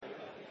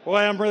Well,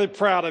 I'm really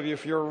proud of you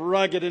for your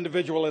rugged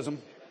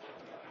individualism.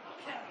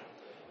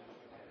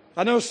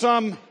 I know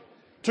some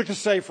took the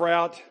safe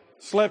route,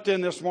 slept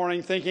in this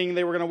morning thinking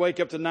they were going to wake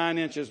up to 9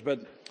 inches,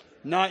 but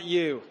not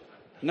you.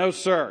 No,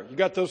 sir. You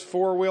got those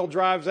four-wheel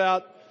drives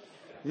out,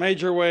 made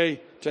your way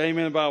to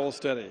Amen Bible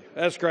Study.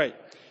 That's great.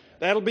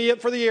 That'll be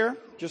it for the year.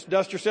 Just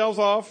dust yourselves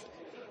off.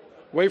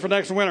 Wait for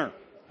next winter.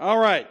 All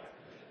right.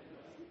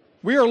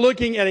 We are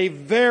looking at a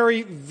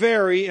very,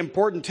 very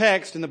important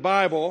text in the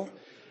Bible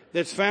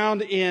that's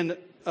found in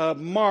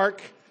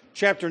Mark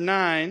chapter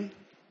 9.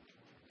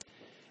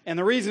 And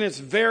the reason it's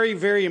very,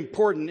 very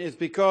important is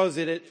because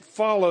it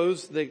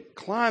follows the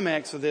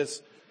climax of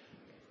this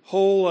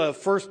whole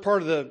first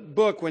part of the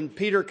book when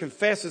Peter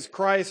confesses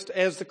Christ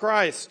as the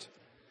Christ.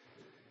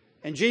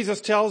 And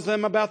Jesus tells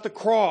them about the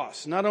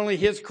cross, not only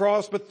his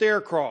cross, but their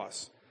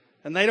cross.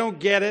 And they don't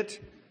get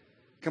it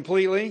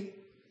completely.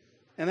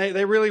 And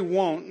they really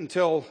won't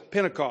until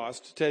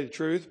Pentecost, to tell you the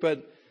truth.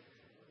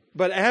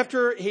 But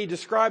after he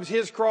describes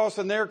his cross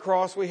and their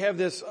cross, we have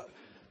this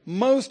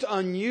most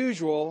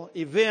unusual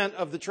event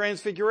of the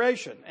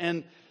Transfiguration.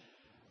 And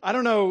I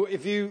don't know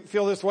if you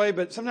feel this way,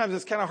 but sometimes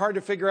it's kind of hard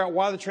to figure out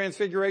why the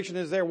Transfiguration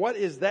is there. What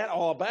is that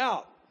all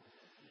about?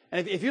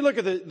 And if you look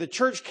at the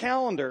church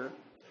calendar,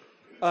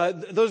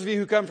 those of you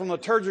who come from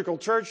liturgical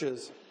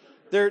churches,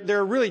 there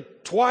are really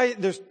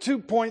there's 2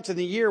 points in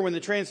the year when the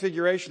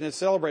Transfiguration is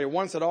celebrated,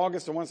 once at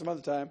August and once some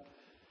other time.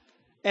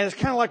 And it's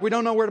kind of like we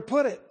don't know where to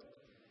put it.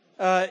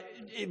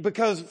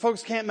 Because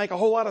folks can't make a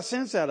whole lot of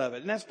sense out of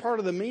it. And that's part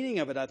of the meaning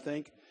of it, I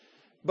think.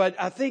 But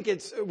I think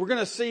we're going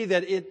to see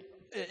that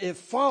it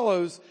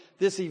follows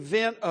this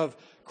event of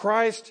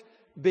Christ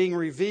being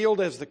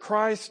revealed as the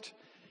Christ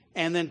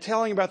and then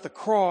telling about the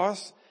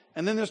cross.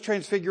 And then this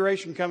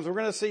Transfiguration comes. We're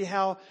going to see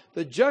how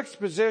the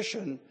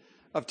juxtaposition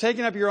of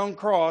taking up your own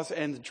cross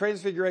and the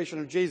Transfiguration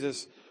of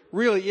Jesus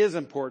really is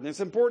important. It's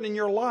important in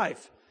your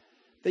life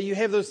that you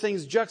have those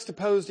things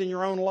juxtaposed in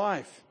your own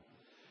life.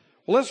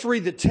 Well, let's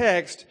read the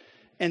text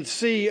and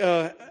see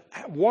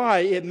why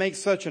it makes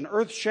such an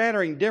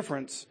earth-shattering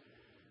difference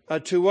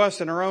to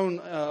us in our own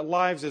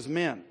lives as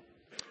men.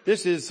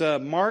 This is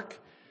Mark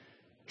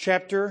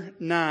chapter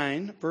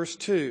 9, verse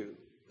 2.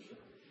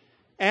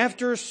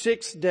 After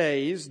 6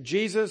 days,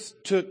 Jesus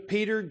took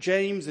Peter,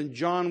 James, and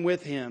John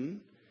with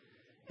him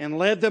and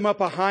led them up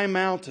a high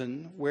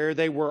mountain where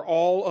they were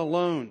all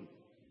alone.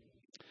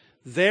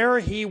 There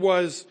he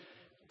was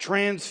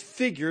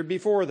transfigured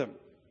before them.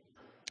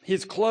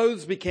 His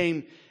clothes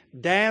became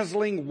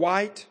dazzling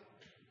white,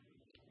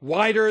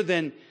 whiter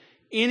than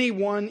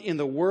anyone in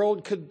the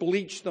world could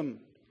bleach them.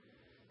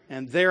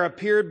 And there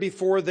appeared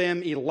before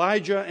them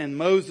Elijah and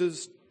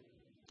Moses,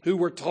 who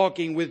were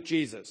talking with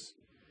Jesus.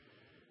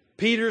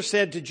 Peter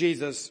said to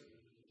Jesus,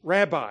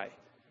 "Rabbi,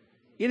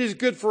 it is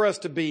good for us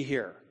to be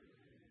here.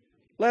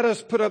 Let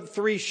us put up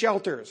 3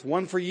 shelters,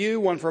 one for you,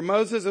 one for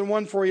Moses, and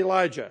one for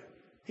Elijah."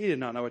 He did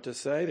not know what to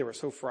say. They were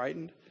so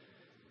frightened.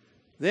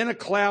 Then a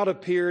cloud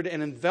appeared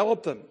and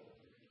enveloped them,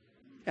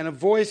 and a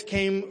voice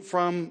came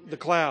from the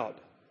cloud.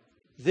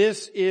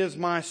 "This is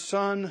my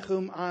son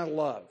whom I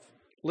love.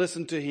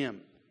 Listen to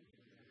him."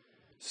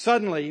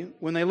 Suddenly,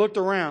 when they looked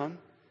around,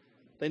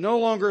 they no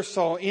longer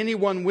saw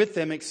anyone with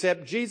them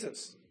except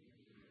Jesus.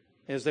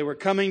 As they were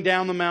coming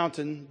down the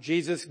mountain,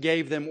 Jesus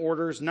gave them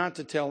orders not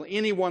to tell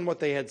anyone what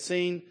they had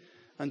seen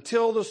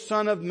until the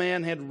Son of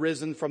Man had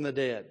risen from the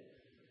dead.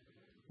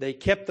 They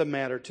kept the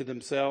matter to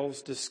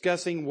themselves,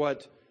 discussing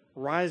what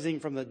rising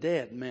from the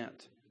dead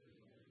meant.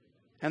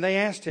 And they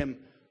asked him,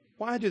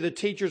 "Why do the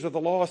teachers of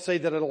the law say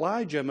that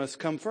Elijah must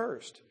come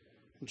first?"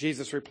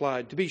 Jesus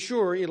replied, "To be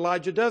sure,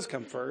 Elijah does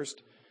come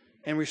first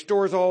and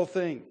restores all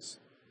things.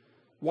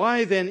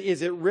 Why then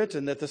is it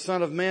written that the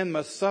Son of Man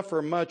must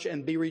suffer much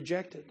and be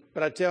rejected?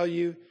 But I tell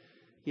you,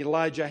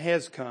 Elijah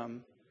has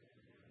come,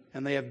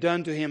 and they have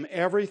done to him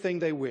everything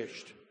they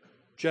wished,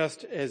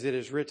 just as it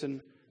is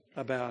written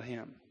about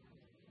him."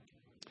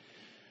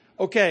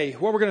 Okay,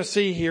 what we're going to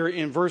see here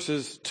in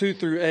verses 2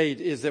 through 8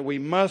 is that we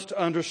must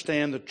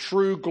understand the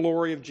true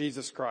glory of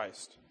Jesus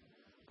Christ.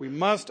 We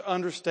must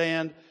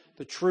understand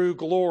the true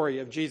glory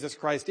of Jesus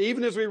Christ,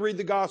 even as we read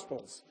the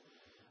Gospels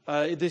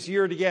this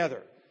year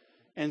together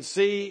and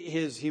see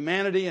his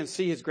humanity and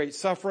see his great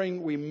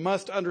suffering. We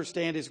must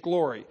understand his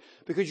glory,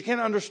 because you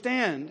can't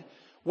understand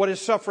what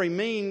his suffering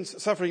means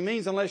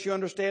unless you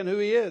understand who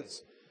he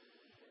is.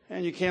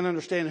 And you can't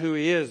understand who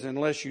he is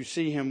unless you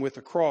see him with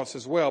the cross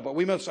as well. But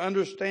we must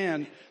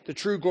understand the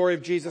true glory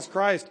of Jesus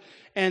Christ.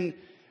 And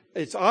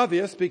it's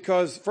obvious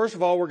because, first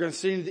of all, we're going to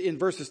see in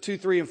verses 2,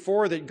 3, and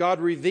 4 that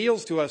God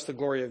reveals to us the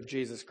glory of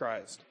Jesus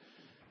Christ.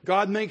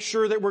 God makes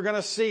sure that we're going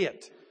to see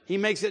it. He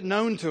makes it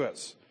known to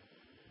us.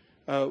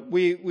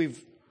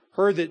 We've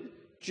heard that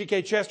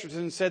G.K.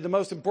 Chesterton said the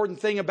most important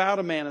thing about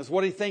a man is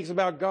what he thinks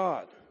about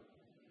God.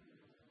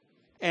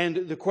 And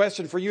the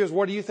question for you is,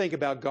 what do you think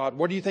about God?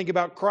 What do you think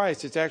about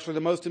Christ? It's actually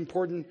the most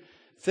important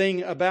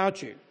thing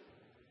about you.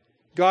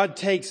 God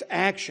takes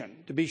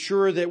action to be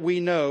sure that we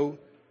know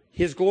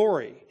his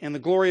glory and the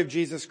glory of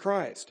Jesus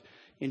Christ.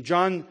 In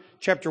John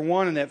chapter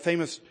 1, in that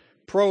famous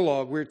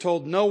prologue, we're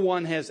told no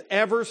one has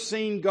ever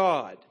seen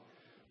God,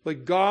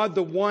 but God,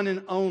 the one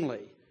and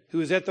only,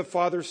 who is at the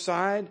Father's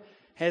side,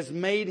 has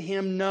made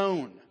him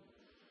known.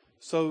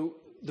 So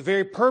the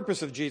very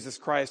purpose of Jesus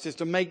Christ is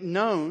to make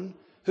known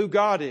who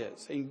God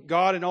is. And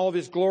God in all of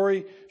his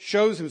glory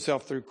shows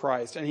himself through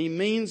Christ. And he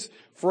means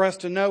for us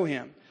to know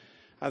him.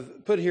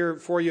 I've put here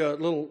for you a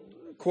little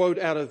quote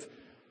out of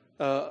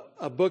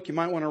a book you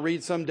might want to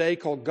read someday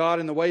called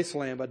God in the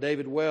Wasteland by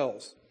David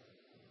Wells.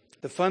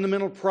 The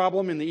fundamental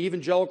problem in the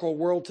evangelical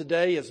world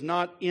today is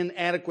not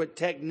inadequate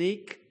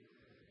technique,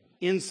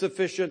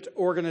 insufficient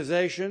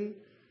organization,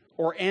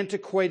 or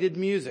antiquated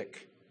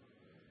music.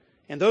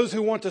 And those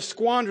who want to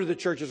squander the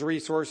church's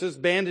resources,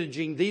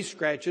 bandaging these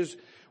scratches,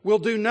 will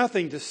do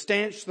nothing to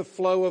stanch the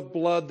flow of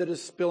blood that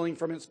is spilling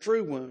from its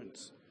true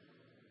wounds.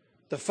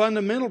 The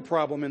fundamental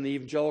problem in the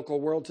evangelical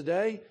world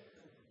today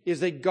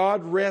is that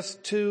God rests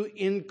too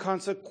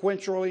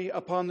inconsequentially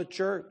upon the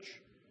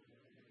church.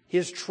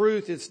 His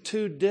truth is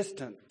too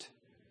distant.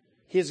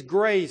 His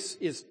grace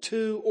is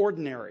too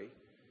ordinary.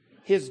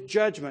 His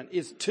judgment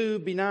is too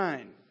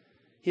benign.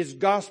 His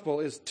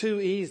gospel is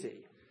too easy.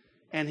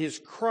 And his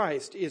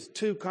Christ is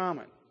too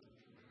common.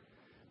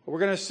 We're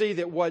going to see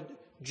that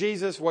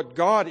what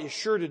God is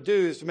sure to do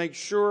is to make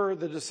sure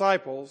the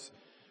disciples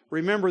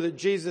remember that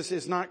Jesus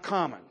is not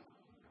common.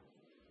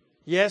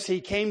 Yes,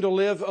 he came to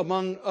live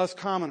among us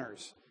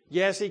commoners.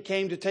 Yes, he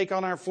came to take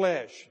on our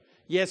flesh.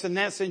 Yes, in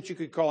that sense you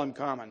could call him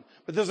common.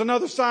 But there's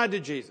another side to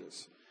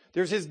Jesus.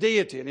 There's his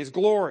deity and his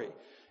glory.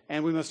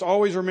 And we must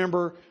always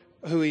remember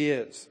who he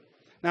is.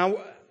 Now,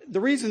 the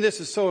reason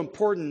this is so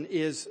important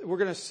is we're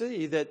going to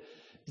see that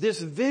this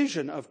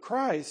vision of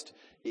Christ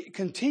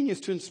continues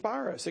to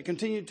inspire us. It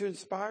continued to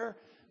inspire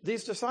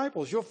these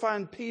disciples. You'll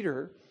find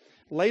Peter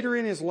later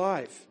in his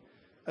life,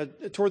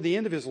 toward the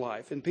end of his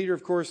life. And Peter,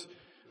 of course,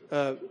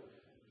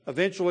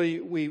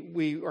 eventually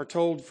we are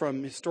told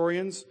from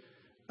historians,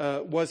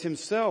 was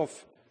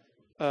himself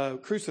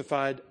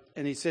crucified.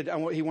 And he said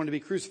he wanted to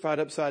be crucified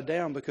upside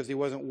down because he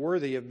wasn't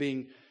worthy of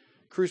being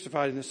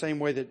crucified in the same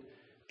way that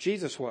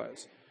Jesus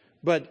was.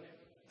 But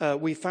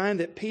we find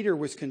that Peter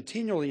was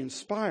continually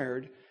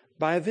inspired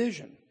by a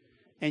vision.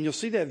 And you'll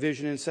see that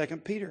vision in 2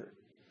 Peter.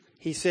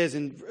 He says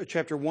in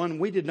chapter 1,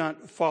 we did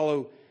not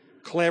follow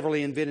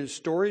cleverly invented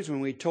stories when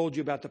we told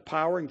you about the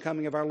power and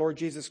coming of our Lord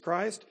Jesus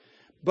Christ,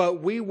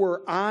 but we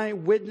were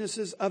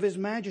eyewitnesses of his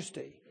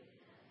majesty.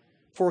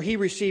 For he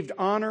received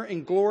honor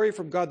and glory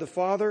from God the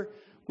Father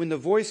when the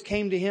voice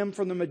came to him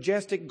from the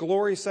majestic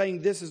glory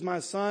saying, "This is my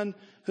Son,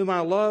 whom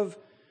I love.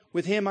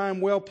 With him I am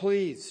well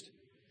pleased."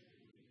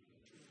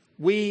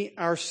 We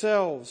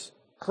ourselves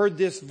heard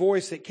this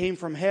voice that came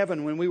from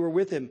heaven when we were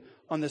with him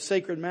on the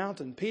sacred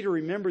mountain. Peter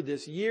remembered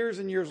this years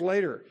and years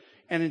later,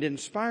 and it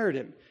inspired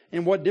him.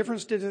 And what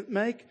difference did it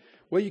make?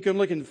 Well, you can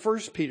look in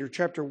 1 Peter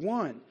chapter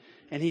 1,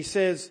 and he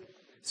says,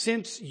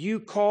 "Since you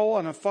call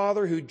on a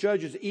Father who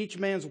judges each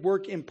man's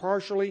work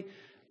impartially,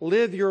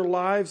 live your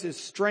lives as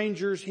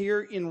strangers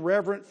here in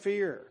reverent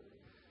fear."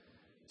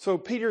 So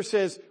Peter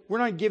says, we're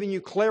not giving you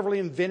cleverly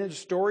invented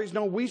stories.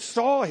 No, we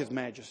saw his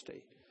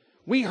majesty.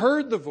 We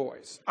heard the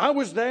voice. I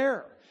was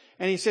there.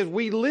 And he says,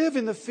 we live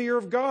in the fear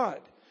of God.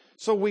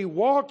 So we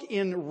walk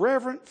in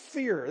reverent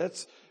fear.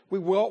 We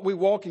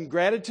walk in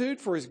gratitude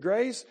for his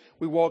grace.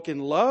 We walk in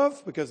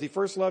love because he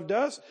first loved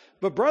us.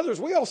 But brothers,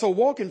 we also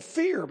walk in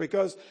fear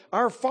because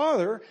our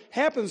Father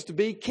happens to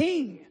be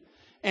King.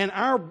 And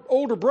our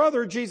older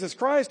brother, Jesus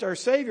Christ, our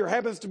Savior,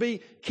 happens to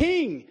be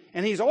King.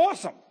 And he's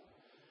awesome.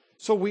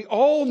 So we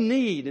all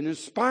need an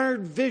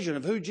inspired vision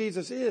of who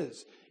Jesus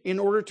is in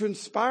order to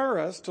inspire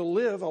us to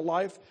live a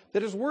life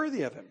that is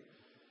worthy of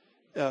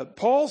him.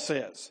 Paul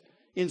says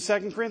in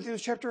 2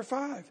 Corinthians chapter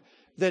 5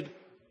 that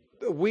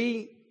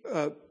we,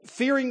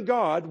 fearing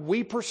God,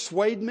 we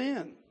persuade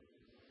men.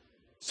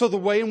 So the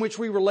way in which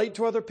we relate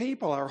to other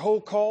people, our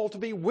whole call to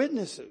be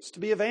witnesses, to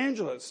be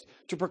evangelists,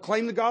 to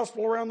proclaim the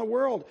gospel around the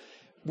world,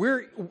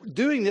 we're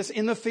doing this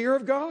in the fear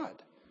of God.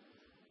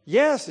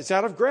 Yes, it's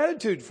out of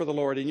gratitude for the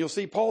Lord. And you'll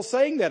see Paul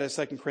saying that in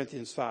 2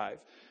 Corinthians 5.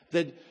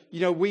 That,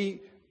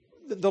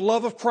 the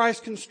love of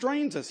Christ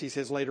constrains us, he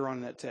says later on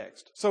in that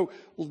text. So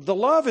the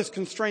love is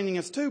constraining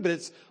us too, but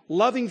it's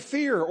loving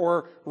fear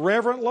or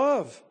reverent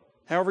love,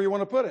 however you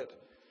want to put it.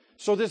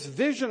 So this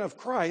vision of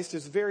Christ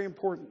is very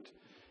important.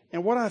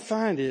 And what I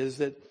find is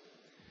that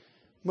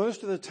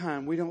most of the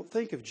time we don't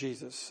think of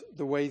Jesus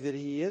the way that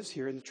he is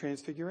here in the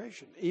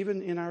Transfiguration,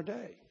 even in our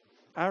day.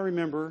 I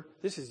remember,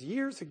 this is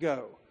years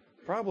ago,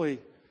 probably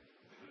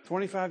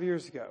 25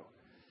 years ago,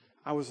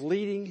 I was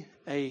leading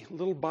a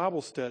little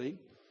Bible study.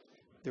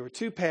 There were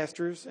 2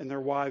 pastors and their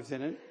wives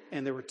in it,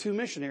 and there were 2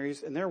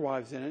 missionaries and their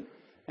wives in it,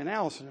 and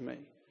Allison and me.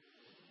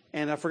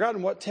 And I've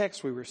forgotten what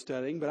text we were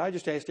studying, but I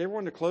just asked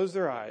everyone to close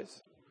their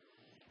eyes.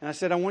 And I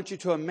said, I want you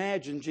to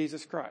imagine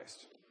Jesus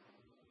Christ.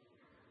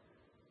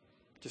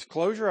 Just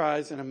close your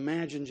eyes and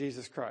imagine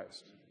Jesus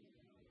Christ.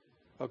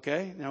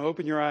 Okay, now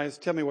open your eyes.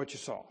 Tell me what you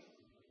saw.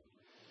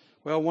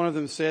 Well, one of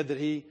them said that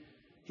he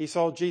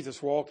saw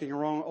Jesus walking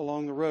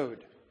along the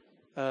road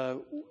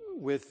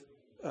with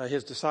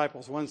his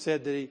disciples. One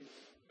said that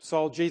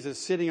saw Jesus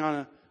sitting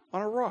on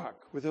a rock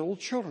with little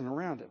children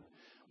around him.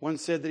 One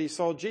said that he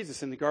saw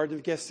Jesus in the Garden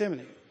of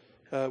Gethsemane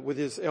with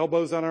his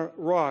elbows on a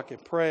rock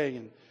and praying,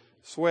 and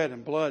sweat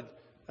and blood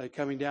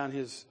coming down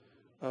his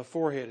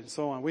forehead and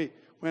so on. We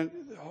went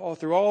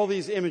through all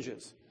these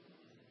images.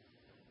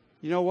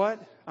 You know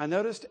what? I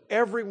noticed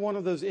every one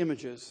of those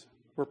images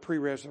were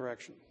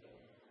pre-resurrection.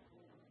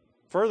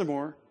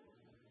 Furthermore,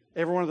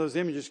 every one of those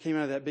images came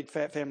out of that big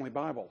fat family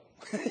Bible.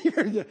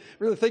 You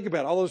really think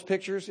about it. All those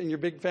pictures in your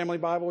big family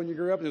Bible when you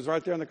grew up, it was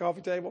right there on the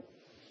coffee table.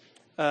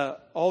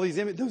 All these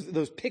images,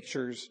 those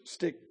pictures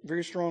stick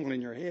very strongly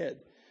in your head.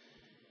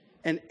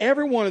 And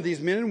every one of these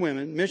men and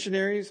women,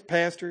 missionaries,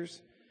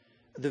 pastors,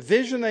 the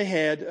vision they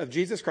had of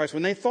Jesus Christ,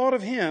 when they thought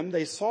of him,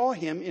 they saw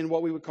him in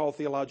what we would call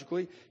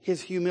theologically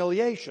his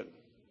humiliation.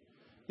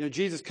 You know,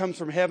 Jesus comes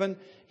from heaven.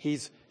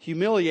 He's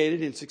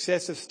humiliated in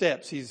successive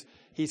steps.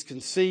 He's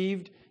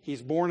conceived.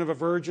 He's born of a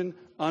virgin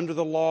under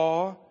the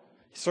law,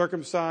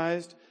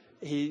 circumcised.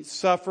 He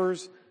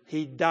suffers.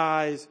 He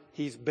dies.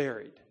 He's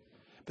buried.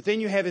 But then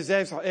you have his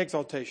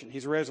exaltation.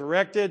 He's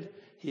resurrected.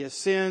 He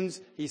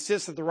ascends. He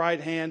sits at the right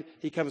hand.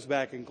 He comes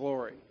back in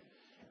glory.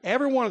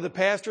 Every one of the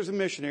pastors and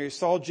missionaries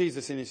saw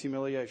Jesus in his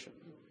humiliation.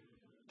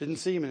 Didn't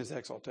see him in his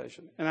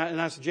exaltation. And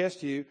I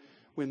suggest to you,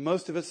 when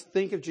most of us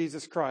think of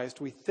Jesus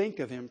Christ, we think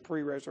of him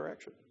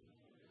pre-resurrection.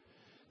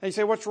 And you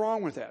say, what's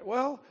wrong with that?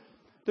 Well,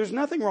 there's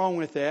nothing wrong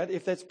with that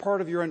if that's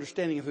part of your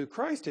understanding of who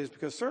Christ is,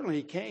 because certainly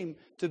he came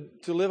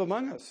to live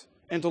among us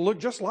and to look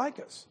just like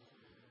us.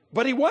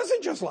 But he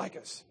wasn't just like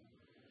us.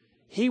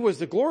 He was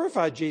the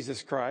glorified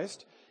Jesus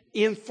Christ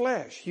in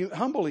flesh,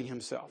 humbling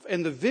himself.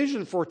 And the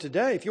vision for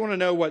today, if you want to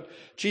know what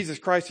Jesus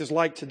Christ is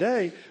like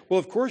today, well,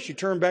 of course, you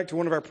turn back to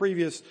one of our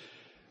previous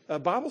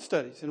Bible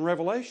studies in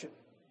Revelation.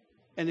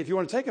 And if you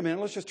want to take a minute,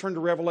 let's just turn to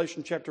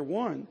Revelation chapter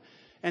 1.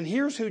 And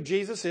here's who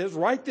Jesus is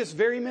right this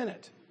very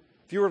minute,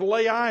 if you were to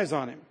lay eyes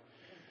on him.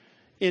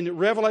 In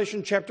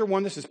Revelation chapter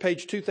 1, this is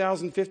page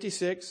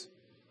 2056.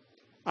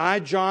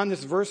 I, John, this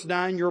is verse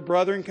 9, your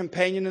brother and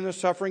companion in the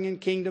suffering and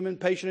kingdom and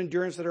patient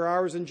endurance that are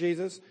ours in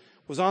Jesus,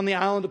 was on the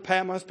island of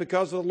Patmos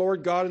because of the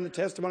Lord God and the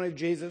testimony of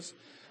Jesus.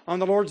 On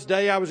the Lord's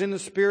day I was in the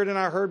Spirit, and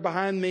I heard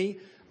behind me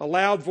a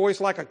loud voice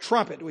like a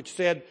trumpet, which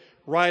said,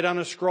 write on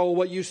a scroll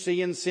what you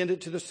see and send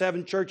it to the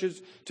 7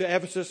 churches, to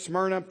Ephesus,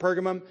 Smyrna,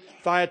 Pergamum,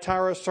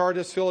 Thyatira,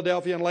 Sardis,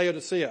 Philadelphia, and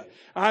Laodicea.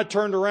 I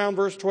turned around,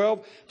 verse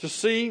 12, to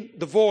see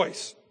the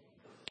voice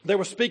that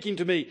was speaking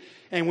to me.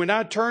 And when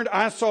I turned,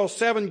 I saw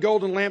 7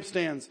 golden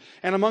lampstands.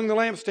 And among the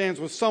lampstands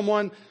was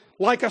someone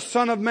like a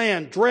son of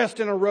man, dressed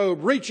in a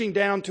robe, reaching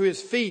down to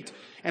his feet,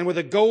 and with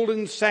a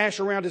golden sash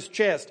around his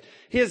chest.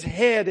 His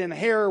head and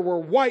hair were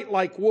white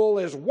like wool,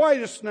 as white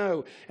as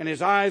snow, and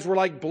his eyes were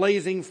like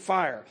blazing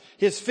fire.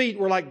 His feet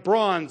were like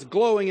bronze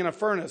glowing in a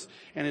furnace,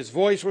 and his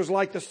voice was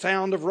like the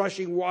sound of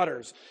rushing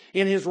waters.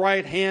 In his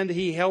right hand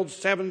he held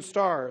 7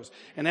 stars,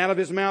 and out of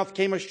his mouth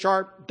came a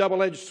sharp,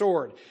 double-edged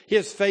sword.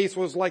 His face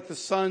was like the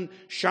sun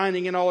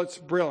shining in all its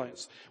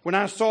brilliance. When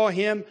I saw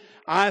him,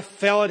 I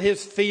fell at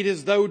his feet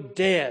as though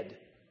dead.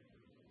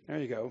 There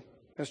you go.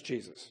 That's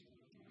Jesus.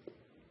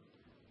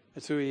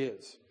 That's who he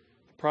is.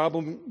 The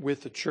problem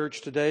with the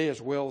church today,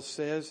 as Wells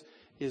says,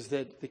 is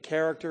that the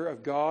character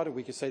of God, or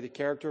we could say the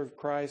character of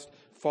Christ,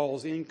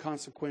 falls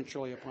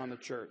inconsequentially upon the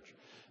church.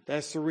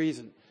 That's the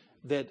reason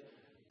that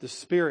the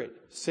Spirit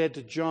said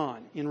to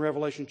John in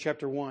Revelation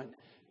chapter 1,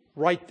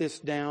 write this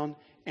down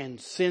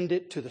and send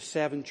it to the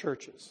 7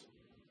 churches.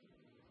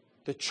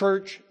 The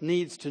church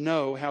needs to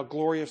know how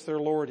glorious their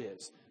Lord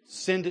is.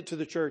 Send it to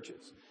the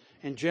churches.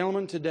 And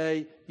gentlemen,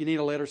 today you need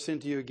a letter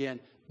sent to you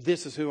again.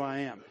 This is who I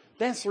am.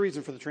 That's the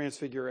reason for the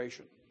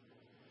Transfiguration.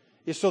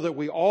 It's so that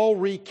we all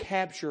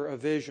recapture a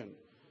vision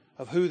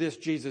of who this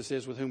Jesus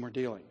is with whom we're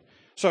dealing.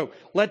 So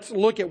let's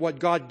look at what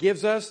God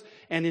gives us.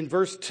 And in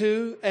verse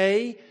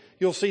 2a,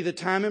 you'll see the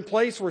time and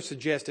place were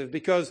suggestive.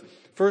 Because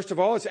first of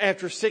all, it's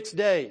after 6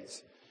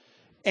 days.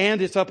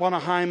 And it's up on a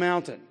high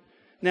mountain.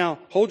 Now,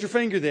 hold your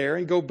finger there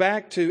and go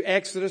back to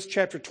Exodus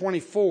chapter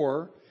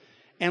 24,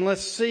 and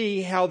let's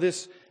see how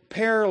this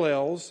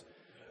parallels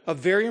a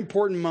very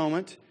important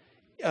moment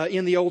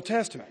in the Old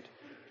Testament.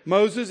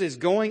 Moses is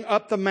going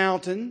up the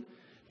mountain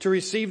to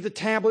receive the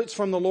tablets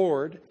from the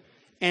Lord,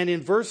 and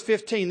in verse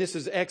 15, this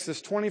is Exodus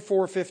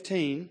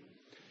 24:15,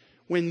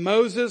 when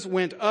Moses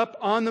went up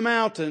on the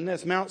mountain,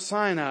 that's Mount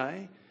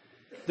Sinai,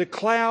 the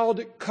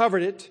cloud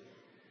covered it,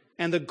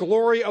 and the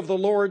glory of the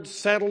Lord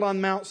settled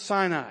on Mount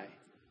Sinai.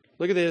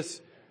 Look at this.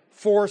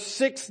 For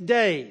 6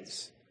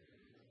 days,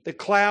 the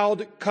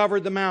cloud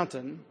covered the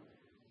mountain.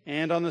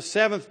 And on the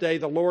 7th day,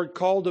 the Lord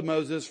called to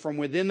Moses from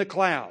within the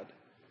cloud.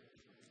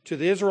 To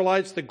the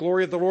Israelites, the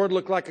glory of the Lord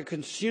looked like a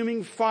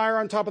consuming fire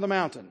on top of the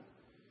mountain.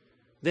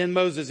 Then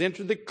Moses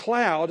entered the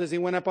cloud as he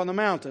went up on the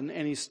mountain,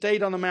 and he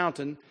stayed on the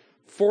mountain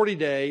 40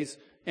 days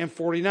and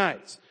 40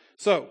 nights.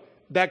 So,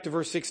 back to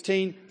verse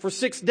 16. For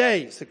 6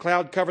 days, the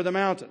cloud covered the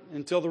mountain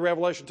until the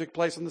revelation took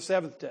place on the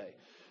 7th day.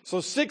 So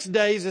 6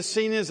 days is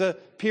seen as a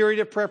period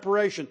of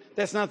preparation.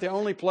 That's not the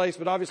only place,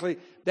 but obviously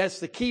that's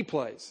the key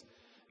place.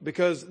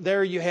 Because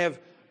there you have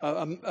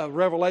a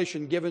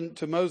revelation given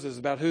to Moses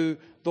about who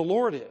the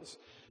Lord is.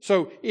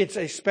 So it's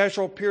a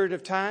special period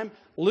of time.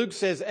 Luke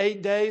says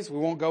 8 days. We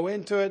won't go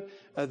into it.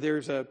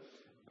 There's a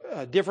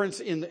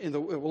difference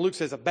Luke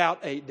says about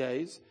 8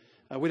 days.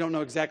 We don't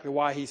know exactly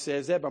why he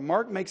says that, but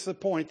Mark makes the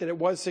point that it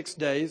was 6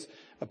 days,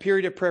 a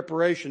period of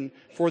preparation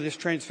for this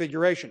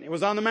transfiguration. It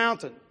was on the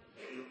mountain.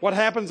 What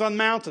happens on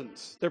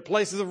mountains? They're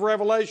places of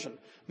revelation.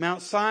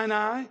 Mount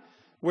Sinai,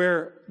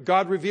 where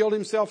God revealed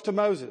himself to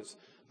Moses.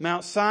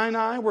 Mount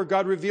Sinai, where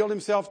God revealed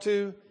himself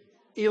to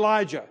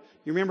Elijah.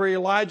 You remember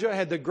Elijah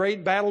had the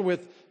great battle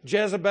with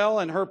Jezebel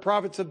and her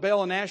prophets of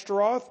Baal and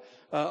Ashtaroth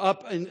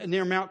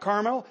near Mount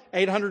Carmel.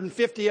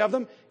 850 of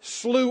them.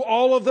 Slew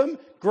all of them.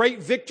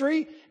 Great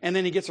victory. And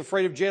then he gets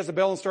afraid of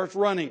Jezebel and starts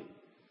running.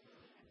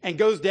 And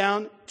goes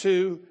down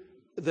to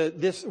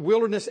this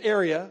wilderness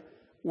area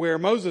where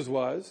Moses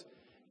was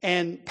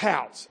and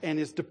pouts and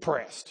is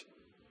depressed.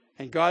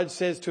 And God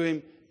says to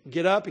him,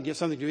 get up and get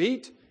something to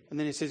eat. And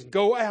then he says,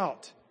 go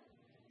out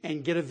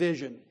and get a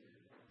vision.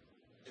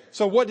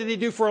 So what did he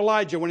do for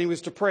Elijah when he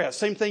was depressed?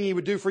 Same thing he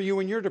would do for you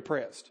when you're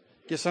depressed.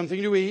 Get something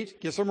to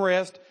eat, get some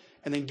rest,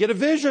 and then get a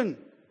vision.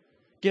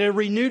 Get a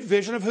renewed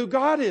vision of who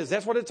God is.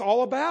 That's what it's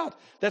all about.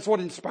 That's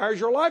what inspires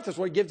your life. That's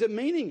what gives it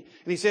meaning.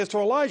 And he says to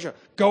Elijah,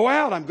 go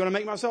out. I'm going to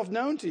make myself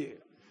known to you.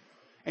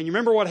 And you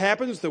remember what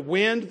happens? The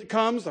wind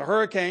comes, the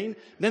hurricane,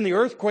 then the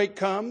earthquake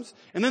comes,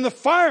 and then the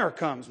fire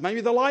comes,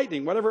 maybe the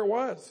lightning, whatever it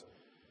was.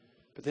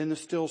 But then the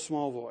still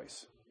small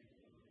voice.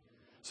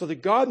 So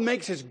that God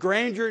makes his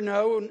grandeur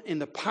known in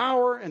the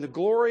power and the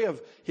glory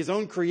of his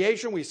own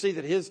creation. We see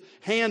that his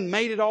hand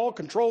made it all,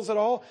 controls it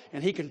all,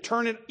 and he can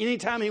turn it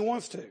anytime he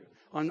wants to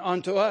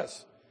onto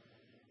us.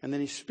 And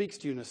then he speaks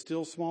to you in a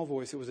still small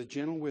voice. It was a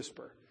gentle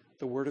whisper,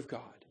 the word of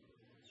God.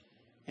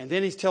 And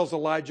then he tells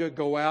Elijah,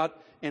 go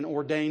out and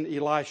ordain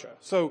Elisha.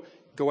 So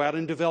go out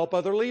and develop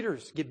other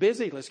leaders. Get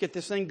busy. Let's get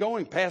this thing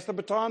going. Pass the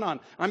baton on.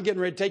 I'm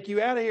getting ready to take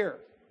you out of here.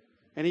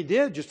 And he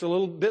did just a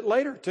little bit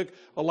later. Took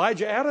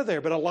Elijah out of there.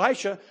 But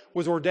Elisha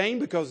was ordained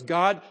because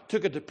God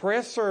took a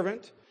depressed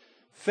servant,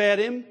 fed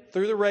him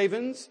through the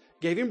ravens,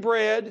 gave him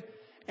bread,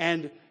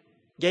 and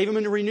gave him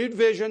a renewed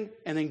vision,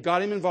 and then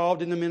got him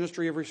involved in the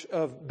ministry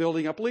of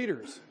building up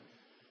leaders.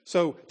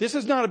 So this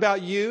is not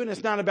about you, and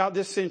it's not about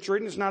this century,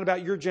 and it's not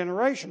about your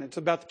generation. It's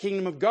about the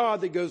kingdom of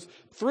God that goes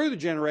through the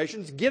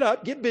generations. Get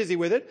up, get busy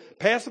with it,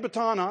 pass the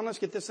baton on, let's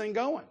get this thing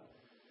going.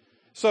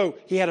 So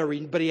he had a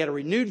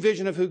renewed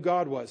vision of who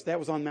God was. That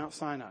was on Mount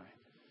Sinai.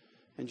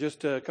 And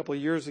just a couple of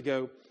years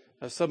ago,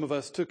 some of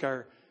us took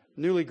our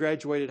newly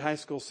graduated high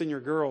school senior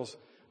girls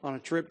on a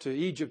trip to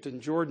Egypt and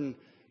Jordan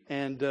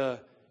and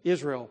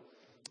Israel.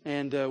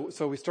 And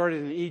so we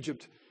started in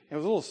Egypt. It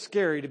was a little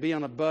scary to be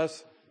on a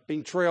bus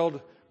being trailed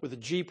with a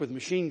Jeep with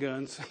machine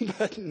guns.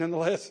 But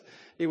nonetheless,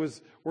 it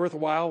was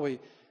worthwhile. We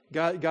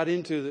got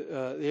into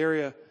the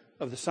area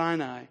of the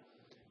Sinai.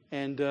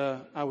 And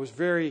I was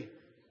very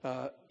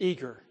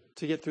eager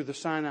to get through the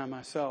Sinai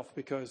myself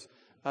because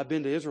I've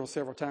been to Israel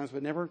several times,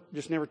 but never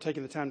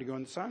taken the time to go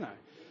into Sinai.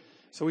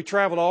 So we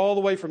traveled all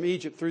the way from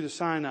Egypt through the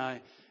Sinai,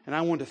 and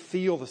I wanted to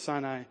feel the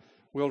Sinai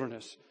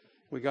wilderness.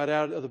 We got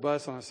out of the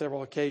bus on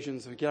several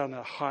occasions. We got on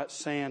that hot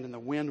sand, and the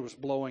wind was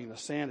blowing, and the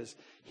sand is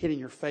hitting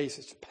your face.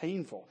 It's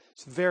painful.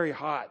 It's very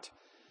hot.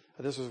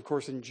 This was, of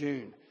course, in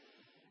June.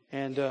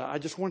 And I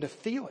just wanted to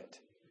feel it.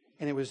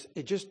 And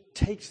it just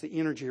takes the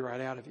energy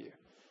right out of you.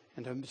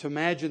 And to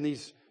imagine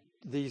these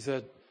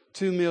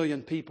 2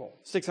 million people,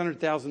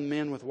 600,000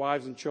 men with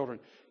wives and children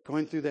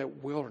going through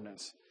that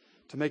wilderness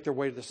to make their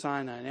way to the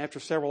Sinai. And after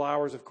several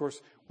hours, of course,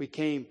 we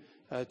came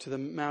to the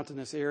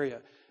mountainous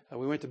area.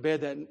 We went to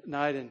bed that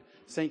night in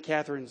St.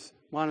 Catherine's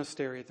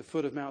Monastery at the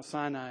foot of Mount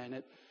Sinai. And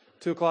at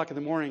 2 o'clock in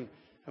the morning,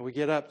 we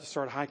get up to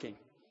start hiking.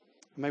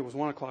 Maybe it was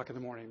 1 o'clock in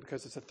the morning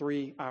because it's a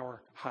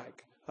 3-hour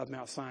hike up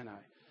Mount Sinai.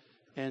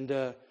 And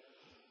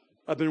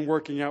I've been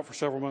working out for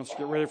several months to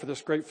get ready for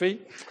this great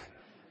feat.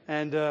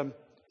 And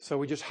so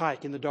we just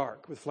hike in the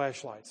dark with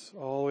flashlights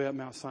all the way up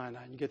Mount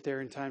Sinai. And you get there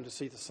in time to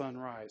see the sun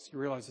rise. You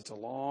realize it's a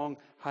long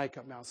hike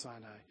up Mount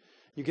Sinai.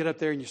 You get up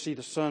there and you see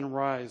the sun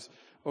rise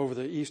over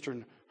the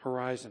eastern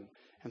horizon.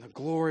 And the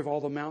glory of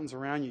all the mountains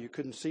around you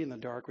couldn't see in the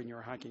dark when you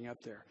were hiking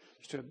up there.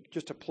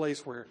 Just a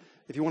place where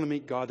if you want to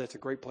meet God, that's a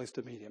great place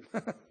to meet him.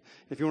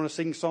 If you want to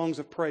sing songs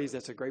of praise,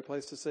 that's a great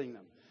place to sing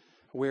them.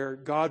 Where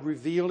God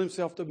revealed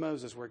himself to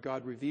Moses, where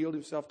God revealed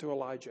himself to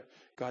Elijah.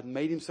 God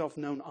made himself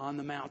known on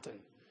the mountain.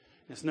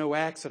 It's no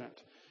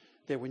accident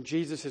that when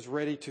Jesus is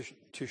ready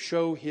to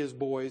show his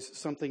boys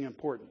something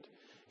important,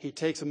 he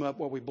takes them up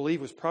what we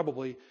believe was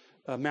probably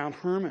Mount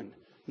Hermon,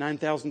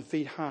 9,000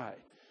 feet high,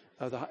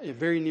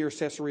 very near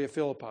Caesarea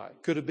Philippi.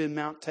 Could have been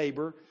Mount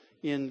Tabor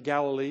in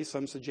Galilee.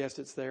 Some suggest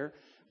it's there.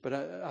 But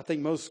I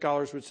think most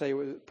scholars would say it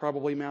was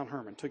probably Mount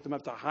Hermon. Took them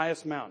up to the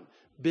highest mountain.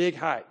 Big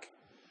hike.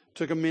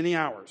 Took them many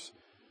hours.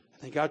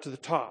 And they got to the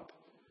top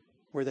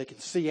where they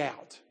could see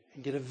out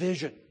and get a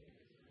vision.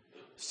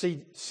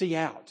 See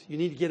out. You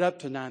need to get up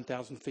to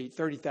 9,000 feet,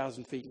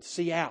 30,000 feet, and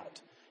see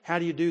out. How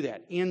do you do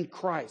that? In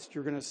Christ,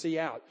 you're going to see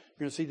out.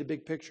 You're going to see the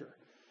big picture.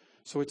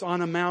 So it's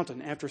on a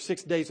mountain after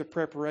 6 days of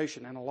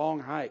preparation and a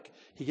long hike.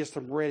 He gets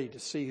them ready to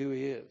see who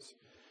he is.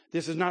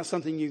 This is not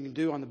something you can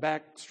do on the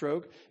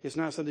backstroke. It's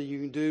not something you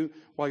can do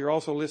while you're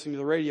also listening to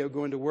the radio,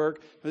 going to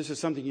work. This is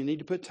something you need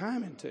to put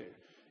time into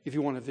if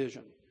you want a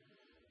vision.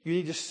 You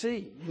need to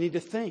see. You need to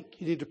think.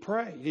 You need to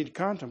pray. You need to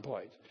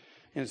contemplate.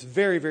 And it's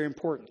very, very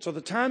important. So the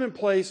time and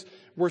place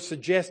were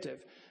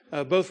suggestive,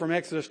 both from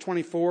Exodus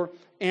 24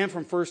 and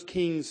from 1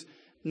 Kings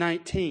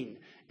 19.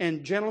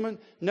 And gentlemen,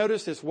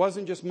 notice this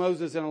wasn't just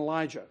Moses and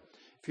Elijah.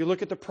 If you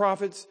look at the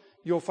prophets,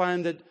 you'll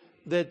find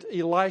that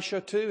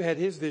Elisha too had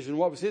his vision.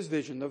 What was his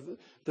vision?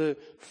 The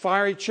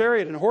fiery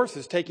chariot and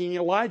horses taking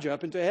Elijah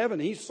up into heaven.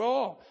 He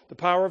saw the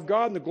power of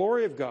God and the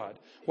glory of God.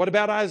 What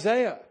about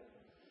Isaiah?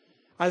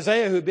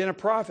 Isaiah, who had been a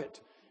prophet,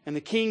 and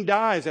the king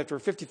dies after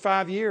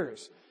 55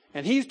 years.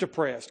 And he's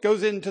depressed,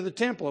 goes into the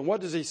temple, and what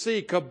does he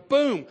see?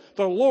 Kaboom!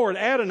 The Lord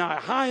Adonai,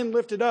 high and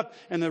lifted up,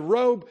 and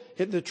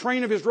the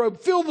train of his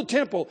robe filled the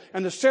temple,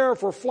 and the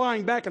seraphim were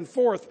flying back and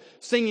forth,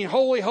 singing,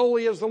 Holy,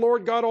 holy is the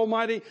Lord God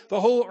Almighty.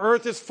 The whole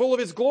earth is full of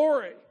his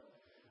glory.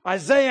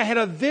 Isaiah had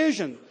a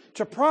vision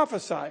to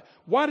prophesy.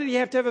 Why did he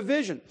have to have a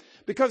vision?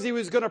 Because he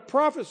was going to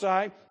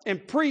prophesy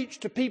and preach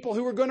to people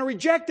who were going to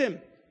reject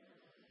him.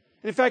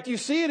 In fact, you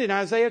see it in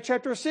Isaiah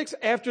chapter 6.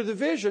 After the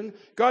vision,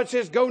 God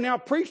says, go now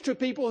preach to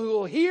people who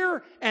will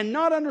hear and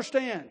not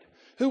understand,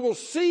 who will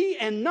see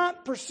and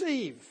not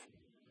perceive.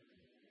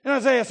 And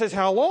Isaiah says,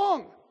 how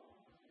long?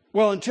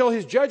 Well, until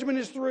his judgment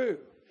is through.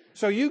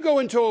 So you go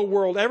into a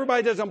world,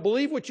 everybody doesn't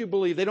believe what you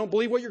believe. They don't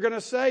believe what you're going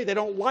to say. They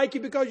don't like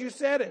you because you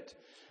said it.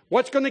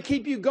 What's going to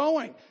keep you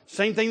going?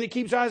 Same thing that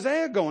keeps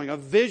Isaiah going. A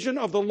vision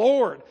of the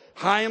Lord,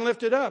 high and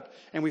lifted up.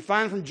 And we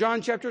find from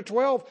John chapter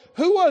 12,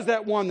 who was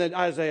that one that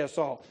Isaiah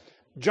saw?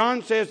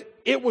 John says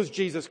it was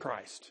Jesus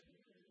Christ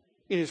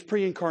in his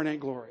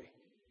pre-incarnate glory.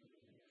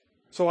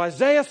 So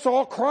Isaiah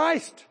saw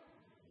Christ.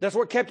 That's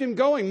what kept him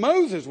going.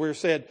 Moses,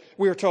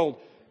 we are told,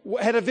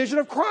 had a vision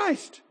of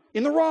Christ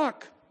in the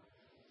rock.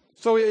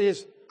 So it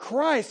is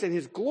Christ and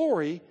his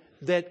glory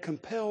that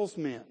compels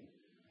men,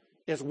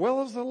 as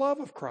well as the love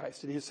of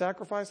Christ and his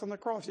sacrifice on the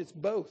cross. It's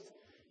both.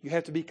 You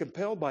have to be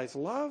compelled by his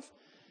love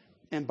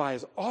and by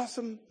his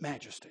awesome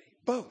majesty.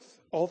 Both,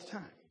 all the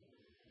time.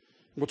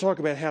 We'll talk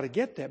about how to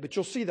get that, but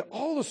you'll see that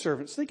all the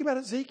servants, think about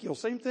Ezekiel,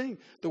 same thing,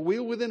 the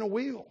wheel within a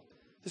wheel.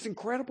 This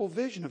incredible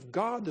vision of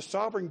God, the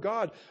sovereign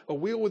God, a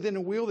wheel within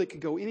a wheel that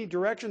could go any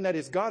direction. That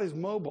is, God is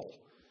mobile.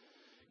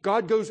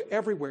 God goes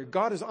everywhere.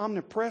 God is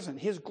omnipresent.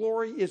 His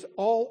glory is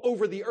all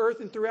over the earth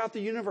and throughout the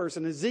universe.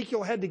 And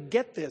Ezekiel had to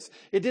get this.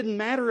 It didn't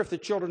matter if the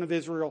children of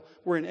Israel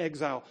were in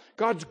exile.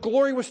 God's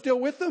glory was still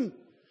with them.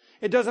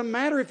 It doesn't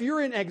matter if you're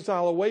in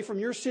exile away from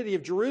your city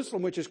of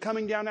Jerusalem, which is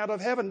coming down out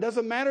of heaven. It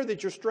doesn't matter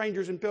that you're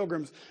strangers and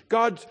pilgrims.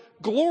 God's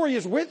glory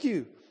is with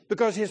you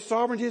because his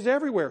sovereignty is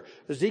everywhere.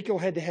 Ezekiel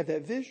had to have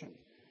that vision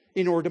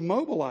in order to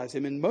mobilize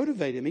him and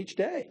motivate him each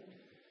day.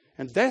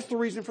 And that's the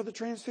reason for the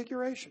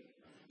transfiguration.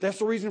 That's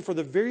the reason for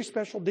the very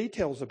special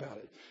details about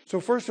it. So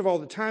first of all,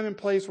 the time and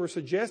place were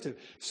suggestive.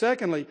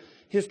 Secondly,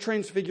 his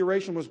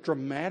transfiguration was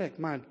dramatic.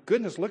 My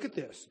goodness, look at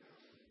this.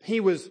 He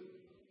was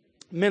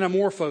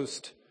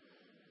metamorphosed.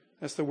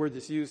 That's the word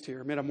that's used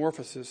here,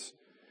 metamorphosis.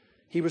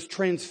 He was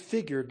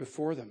transfigured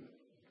before them.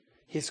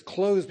 His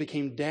clothes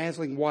became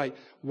dazzling white,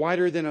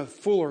 whiter than a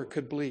fuller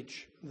could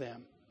bleach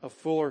them.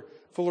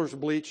 Fuller's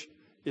bleach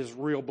is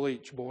real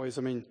bleach, boys.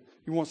 I mean,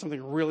 you want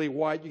something really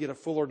white, you get a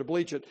fuller to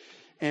bleach it.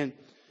 And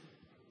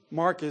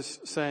Mark is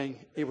saying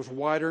it was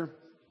whiter.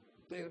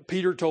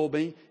 Peter told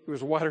me it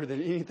was whiter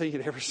than anything he'd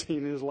ever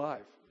seen in his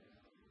life.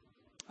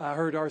 I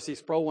heard R.C.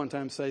 Sproul one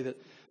time say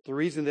that the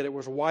reason that it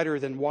was whiter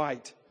than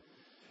white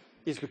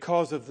is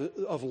because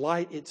of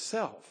light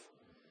itself.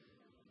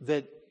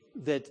 That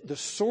the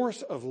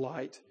source of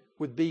light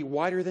would be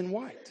whiter than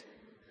white.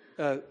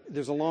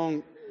 There's a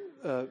long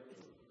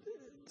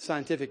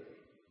scientific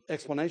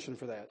explanation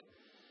for that.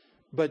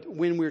 But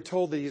when we're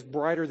told that he's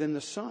brighter than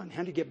the sun,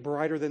 how do you get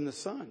brighter than the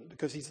sun?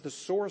 Because he's the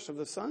source of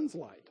the sun's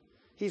light.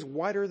 He's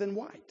whiter than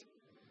white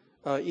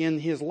in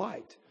his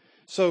light.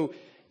 So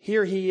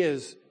here he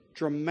is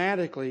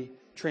dramatically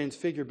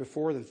transfigured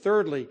before them.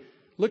 Thirdly,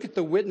 look at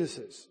the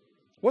witnesses.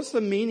 What's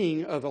the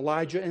meaning of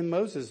Elijah and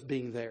Moses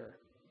being there,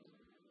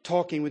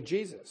 talking with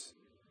Jesus?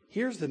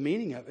 Here's the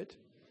meaning of it.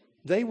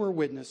 They were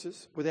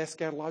witnesses with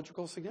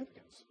eschatological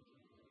significance.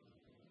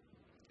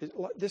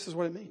 This is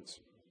what it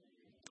means.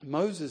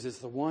 Moses is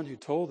the one who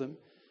told them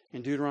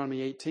in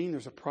Deuteronomy 18,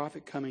 there's a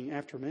prophet coming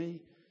after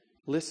me.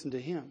 Listen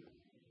to him.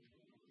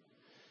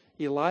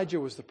 Elijah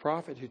was the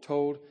prophet who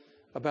told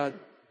about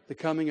the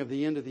coming of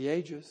the end of the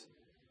ages,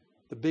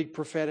 the big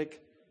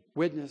prophetic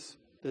witness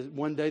that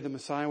one day the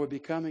Messiah would be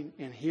coming.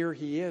 And here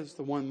he is,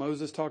 the one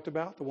Moses talked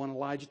about, the one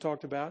Elijah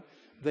talked about.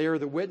 They are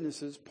the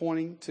witnesses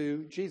pointing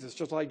to Jesus.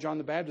 Just like John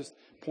the Baptist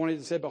pointed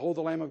and said, behold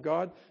the Lamb of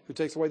God who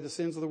takes away the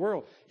sins of the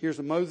world. Here's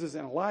Moses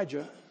and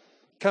Elijah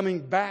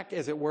coming back,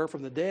 as it were,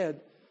 from the dead,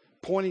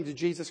 pointing to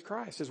Jesus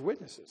Christ as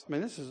witnesses. I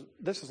mean,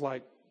 this is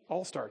like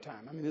all-star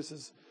time. I mean, this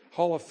is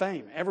Hall of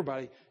Fame.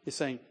 Everybody is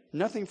saying,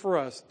 nothing for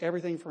us,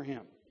 everything for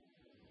him.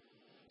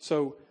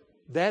 So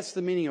That's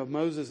the meaning of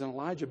Moses and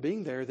Elijah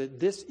being there, that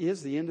this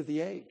is the end of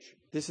the age.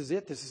 This is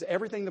it. This is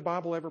everything the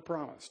Bible ever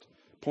promised,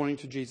 pointing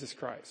to Jesus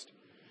Christ.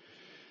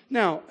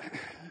 Now,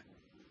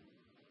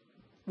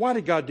 why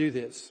did God do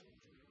this?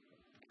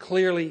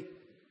 Clearly,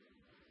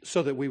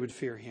 so that we would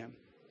fear Him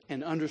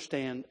and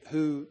understand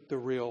who the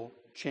real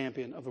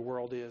champion of the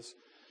world is.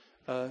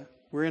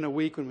 We're in a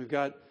week when we've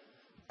got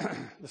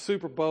the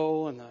Super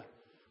Bowl and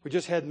we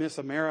just had Miss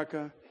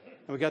America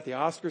and we got the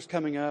Oscars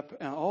coming up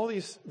and all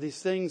these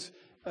things.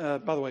 By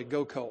the way,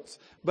 go Colts!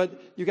 But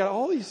you got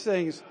all these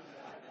things.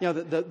 You know,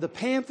 the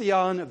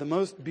pantheon of the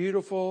most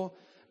beautiful,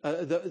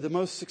 the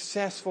most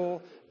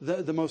successful,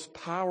 the most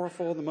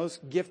powerful, the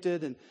most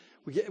gifted, and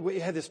we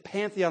had this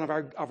pantheon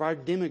of our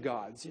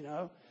demigods. You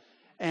know,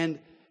 and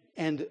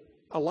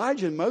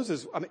Elijah and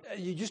Moses, I mean,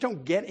 you just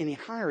don't get any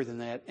higher than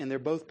that. And they're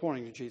both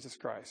pointing to Jesus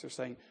Christ. They're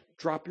saying,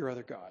 drop your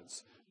other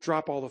gods.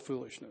 Drop all the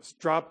foolishness.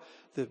 Drop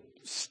the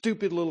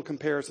stupid little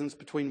comparisons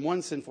between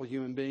one sinful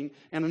human being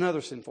and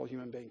another sinful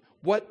human being.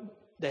 What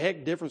the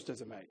heck difference does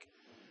it make?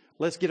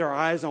 Let's get our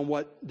eyes on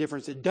what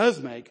difference it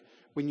does make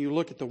when you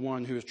look at the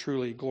one who is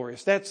truly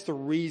glorious. That's the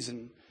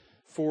reason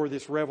for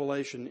this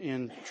revelation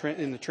in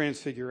the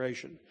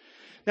Transfiguration.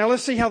 Now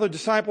let's see how the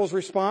disciples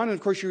respond. And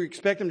of course you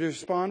expect them to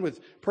respond with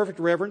perfect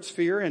reverence,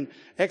 fear, and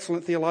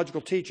excellent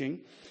theological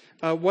teaching.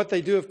 What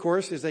they do, of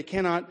course, is they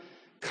cannot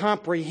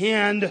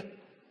comprehend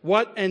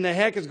what in the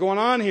heck is going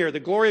on here.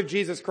 The glory of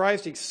Jesus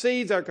Christ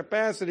exceeds our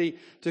capacity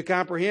to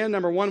comprehend.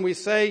 Number one, we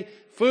say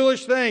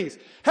foolish things.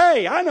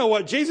 Hey, I know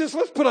what, Jesus,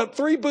 let's put up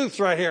 3 booths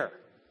right here.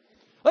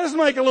 Let's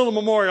make a little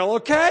memorial,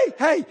 okay?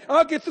 Hey,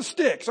 I'll get the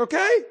sticks,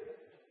 okay?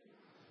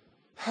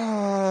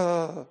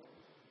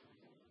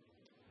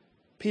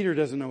 Peter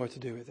doesn't know what to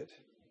do with it.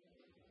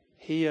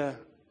 He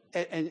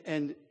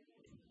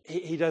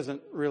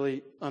doesn't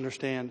really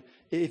understand.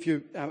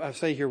 I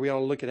say here, we ought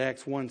to look at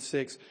Acts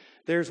 1:6.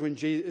 There's when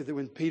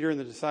Peter and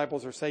the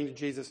disciples are saying to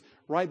Jesus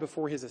right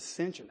before his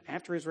ascension,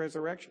 after his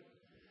resurrection.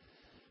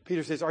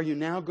 Peter says, "Are you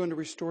now going to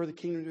restore the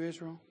kingdom to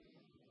Israel?"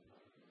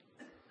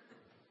 And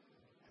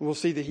we'll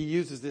see that he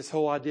uses this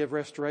whole idea of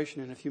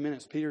restoration in a few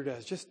minutes. Peter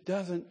just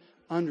doesn't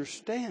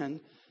understand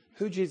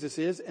who Jesus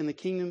is and the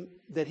kingdom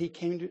that he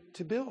came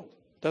to build.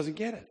 Doesn't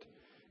get it.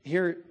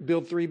 Here,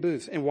 build 3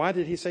 booths. And why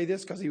did he say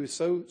this? Because he was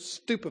so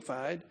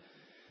stupefied,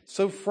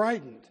 so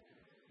frightened,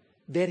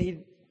 that he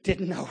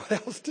didn't know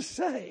what else to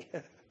say.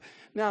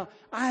 Now,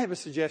 I have a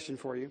suggestion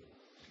for you.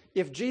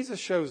 If Jesus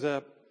shows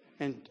up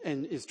and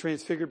is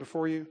transfigured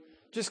before you,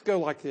 just go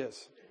like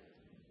this.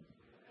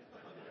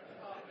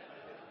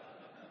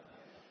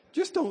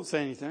 Just don't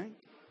say anything.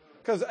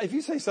 Because if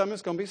you say something,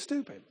 it's going to be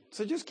stupid.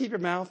 So just keep your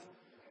mouth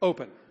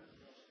open.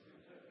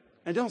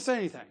 And don't say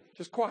anything.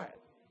 Just quiet.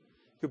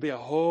 You'll be a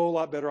whole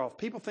lot better off.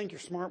 People think you're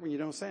smart when you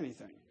don't say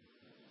anything.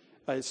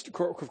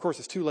 Of course,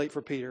 it's too late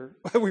for Peter.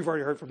 We've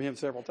already heard from him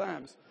several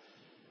times.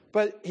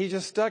 But he's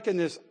just stuck in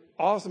this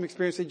awesome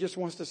experience. He just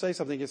wants to say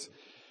something. It's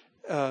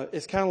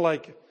kind of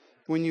like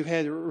when you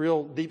had a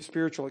real deep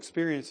spiritual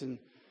experience and,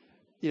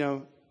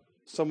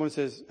 someone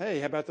says, "Hey,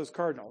 how about those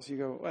Cardinals?" You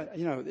go, well,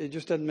 it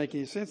just doesn't make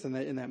any sense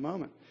in that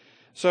moment.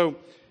 So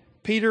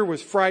Peter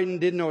was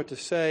frightened, didn't know what to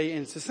say.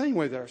 And it's the same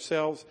way with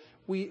ourselves.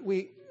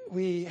 We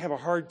have a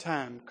hard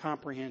time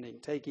comprehending,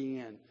 taking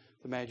in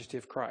the majesty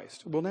of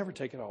Christ. We'll never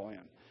take it all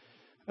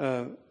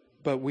in.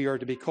 But we are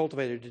to be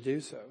cultivated to do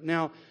so.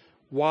 Now,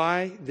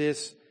 why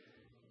this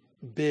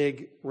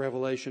big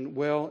revelation?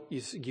 Well,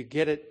 you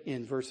get it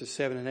in verses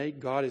 7 and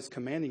 8. God is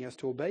commanding us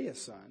to obey His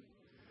Son.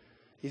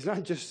 He's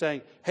not just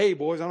saying, "Hey,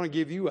 boys, I'm going to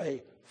give you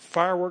a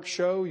fireworks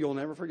show you'll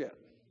never forget."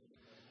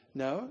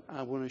 No,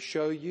 I want to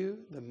show you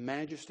the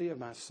majesty of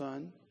my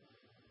Son,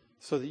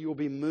 so that you will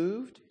be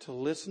moved to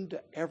listen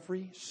to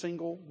every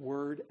single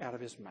word out of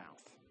His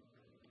mouth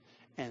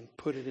and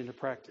put it into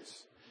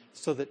practice.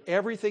 So that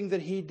everything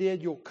that He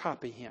did, you'll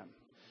copy Him.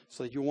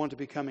 So that you want to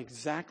become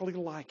exactly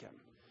like Him.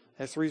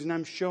 That's the reason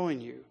I'm showing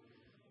you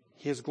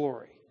His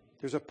glory.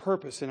 There's a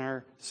purpose in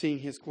our seeing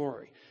His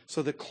glory.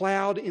 So the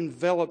cloud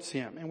envelops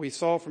Him. And we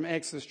saw from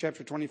Exodus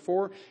chapter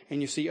 24, and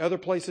you see other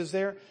places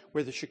there,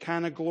 where the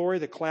Shekinah glory,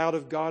 the cloud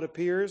of God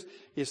appears.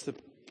 It's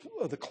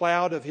the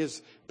cloud of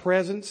His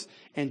presence,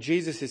 and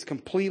Jesus is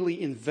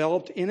completely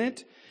enveloped in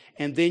it.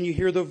 And then you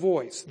hear the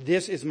voice,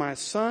 "This is my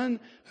Son,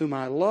 whom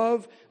I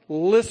love.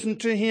 Listen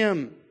to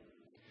Him."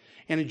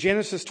 And in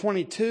Genesis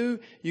 22,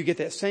 you get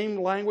that same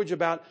language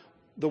about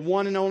the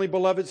one and only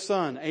beloved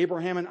Son,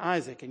 Abraham and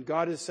Isaac. And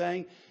God is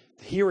saying,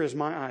 "Here is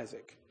my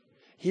Isaac.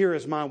 Here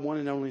is my one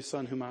and only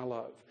Son whom I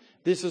love.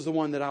 This is the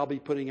one that I'll be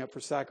putting up for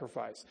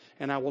sacrifice.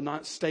 And I will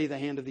not stay the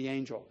hand of the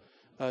angel."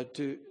 Or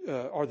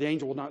the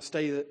angel will not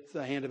stay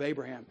the hand of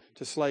Abraham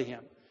to slay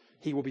him.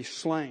 He will be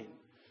slain.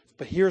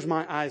 But here's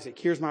my Isaac.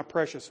 Here's my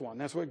precious one.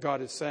 That's what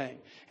God is saying.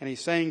 And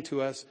He's saying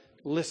to us,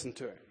 listen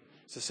to it.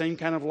 It's the same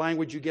kind of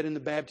language you get in the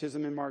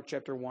baptism in Mark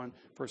chapter 1,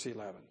 verse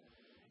 11.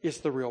 It's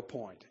the real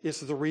point.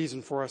 This is the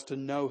reason for us to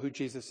know who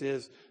Jesus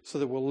is, so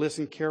that we'll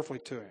listen carefully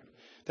to Him.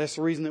 That's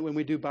the reason that when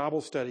we do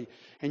Bible study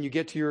and you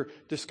get to your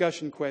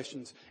discussion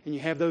questions and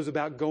you have those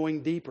about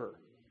going deeper,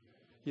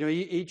 You know,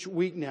 each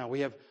week now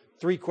we have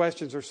 3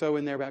 questions or so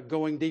in there about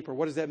going deeper.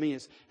 What does that mean?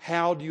 It's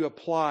how do you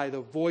apply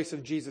the voice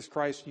of Jesus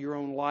Christ to your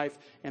own life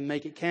and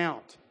make it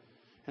count?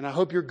 And I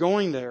hope you're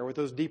going there with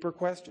those deeper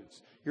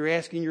questions. You're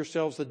asking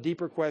yourselves the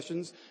deeper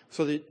questions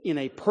so that in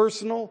a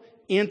personal,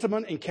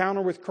 intimate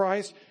encounter with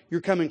Christ,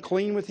 you're coming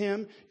clean with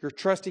Him. You're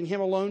trusting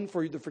Him alone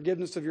for the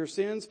forgiveness of your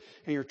sins,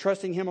 and you're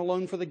trusting Him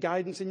alone for the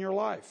guidance in your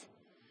life.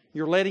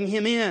 You're letting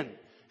Him in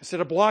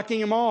instead of blocking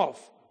Him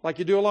off like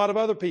you do a lot of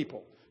other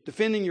people.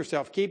 Defending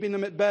yourself, keeping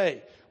them at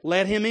bay.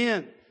 Let Him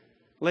in.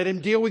 Let Him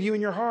deal with you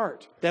in your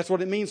heart. That's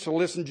what it means to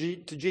listen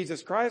to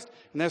Jesus Christ.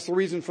 And that's the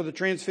reason for the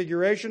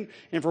transfiguration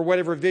and for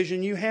whatever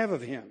vision you have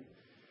of Him.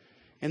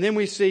 And then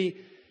we see,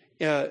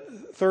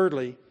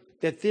 thirdly,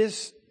 that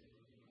this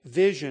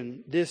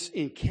vision, this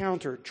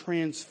encounter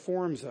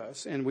transforms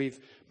us. And we've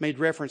made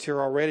reference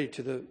here already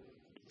to the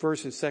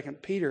verse in 2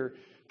 Peter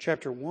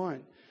chapter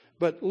 1.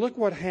 But look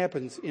what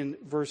happens in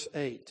verse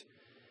 8.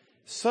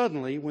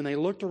 Suddenly, when they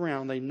looked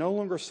around, they no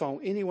longer saw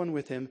anyone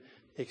with Him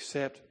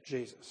except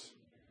Jesus.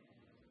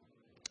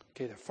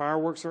 Okay, the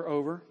fireworks are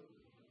over.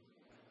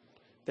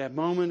 That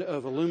moment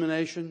of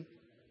illumination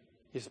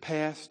is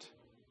past.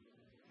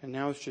 And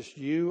now it's just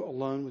you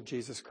alone with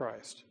Jesus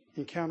Christ,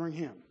 encountering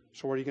Him.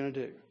 So what are you going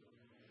to do?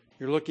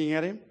 You're looking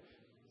at Him.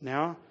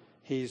 Now,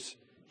 He's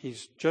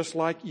just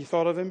like you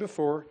thought of Him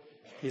before.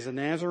 He's a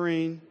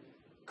Nazarene,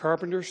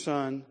 carpenter's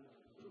son,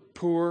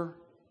 poor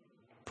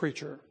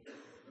preacher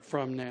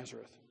from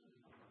Nazareth.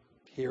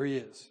 Here He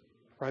is,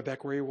 right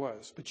back where He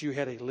was. But you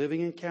had a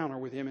living encounter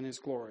with Him in His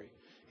glory,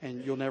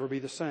 and you'll never be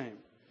the same.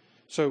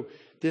 So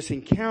this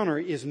encounter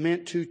is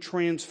meant to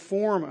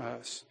transform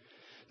us.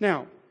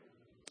 Now,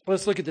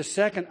 let's look at the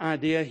second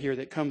idea here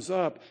that comes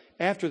up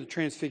after the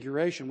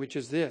transfiguration, which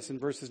is this in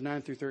verses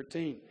 9 through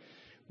 13.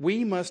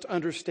 We must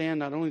understand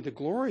not only the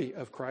glory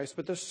of Christ,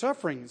 but the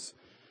sufferings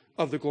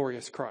of the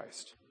glorious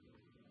Christ.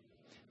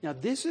 Now,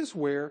 this is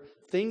where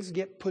things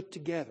get put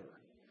together.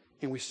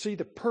 And we see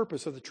the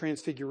purpose of the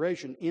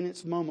transfiguration in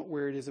its moment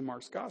where it is in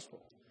Mark's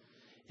gospel.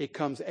 It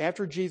comes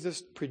after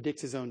Jesus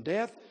predicts His own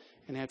death,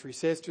 and after He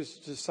says to His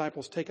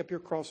disciples, take up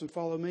your cross and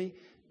follow me.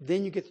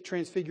 Then you get the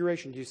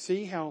transfiguration. Do you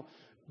see how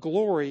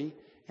glory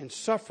and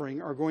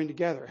suffering are going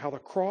together? How the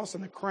cross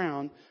and the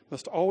crown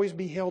must always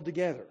be held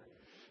together.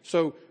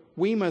 So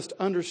we must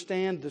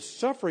understand the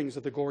sufferings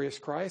of the glorious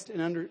Christ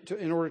in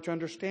order to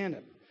understand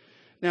Him.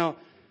 Now,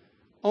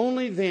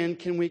 only then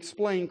can we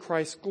explain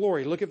Christ's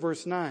glory. Look at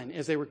verse 9.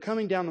 As they were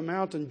coming down the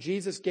mountain,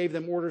 Jesus gave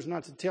them orders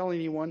not to tell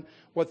anyone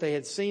what they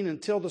had seen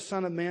until the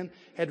Son of Man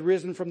had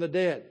risen from the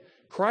dead.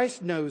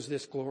 Christ knows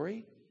this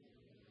glory.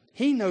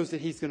 He knows that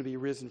He's going to be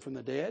risen from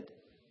the dead.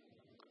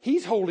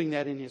 He's holding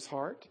that in His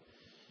heart.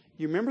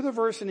 You remember the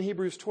verse in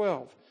Hebrews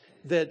 12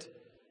 that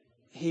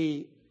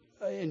He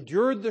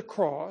endured the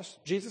cross,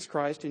 Jesus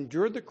Christ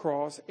endured the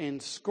cross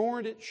and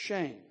scorned its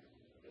shame.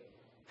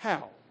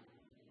 How?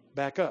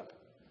 Back up.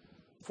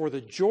 For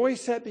the joy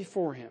set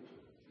before Him,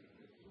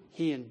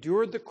 He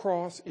endured the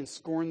cross and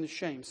scorned the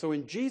shame. So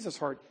in Jesus'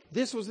 heart,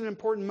 this was an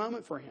important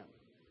moment for Him.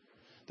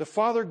 The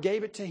Father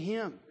gave it to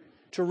Him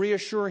to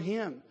reassure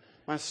Him,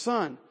 my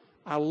Son,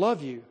 I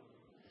love you.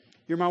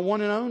 You're my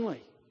one and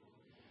only.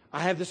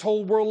 I have this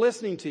whole world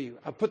listening to you.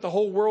 I put the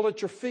whole world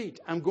at your feet.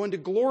 I'm going to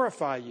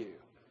glorify you.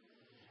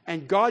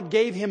 And God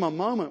gave Him a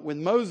moment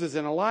when Moses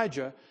and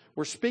Elijah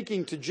were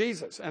speaking to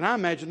Jesus. And I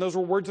imagine those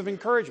were words of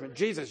encouragement.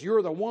 Jesus,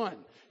 you're the one.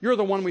 You're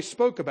the one we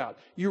spoke about.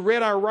 You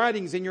read our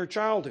writings in your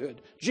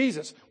childhood.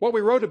 Jesus, what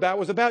we wrote about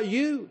was about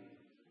you.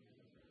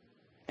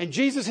 And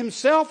Jesus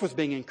Himself was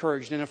being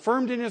encouraged and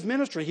affirmed in His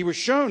ministry. He was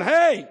shown,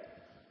 hey,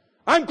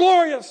 I'm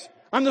glorious.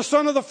 I'm the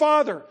Son of the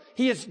Father.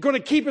 He is going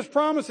to keep His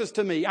promises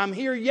to me. I'm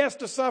here, yes,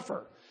 to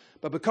suffer.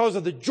 But because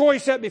of the joy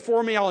set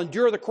before me, I'll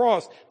endure the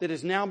cross that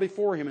is now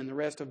before Him in the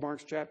rest of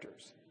Mark's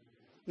chapters.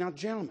 Now,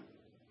 gentlemen,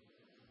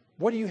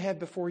 what do you have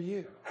before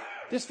you?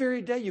 This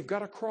very day, you've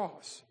got a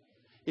cross.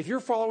 If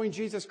you're following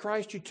Jesus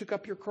Christ, you took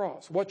up your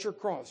cross. What's your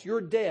cross? Your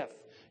death.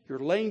 You're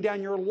laying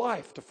down your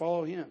life to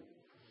follow Him.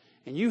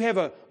 And you have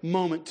a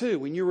moment, too,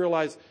 when you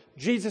realize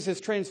Jesus is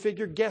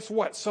transfigured. Guess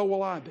what? So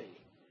will I be.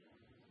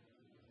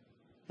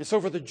 And so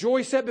for the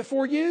joy set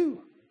before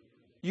you,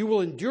 you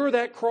will endure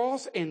that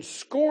cross and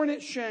scorn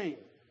its shame.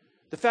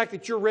 The fact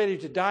that you're ready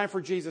to die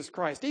for Jesus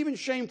Christ, even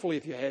shamefully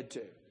if you had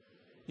to.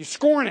 You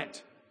scorn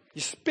it.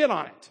 You spit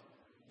on it.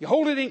 You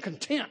hold it in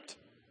contempt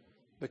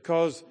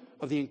because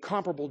of the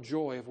incomparable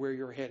joy of where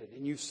you're headed.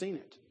 And you've seen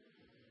it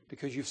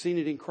because you've seen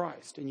it in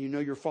Christ and you know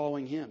you're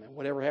following Him. And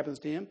whatever happens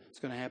to Him, it's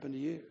going to happen to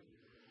you.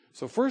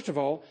 So first of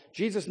all,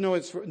 Jesus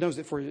knows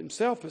it for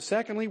Himself. But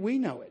secondly, we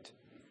know it.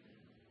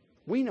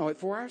 We know it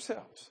for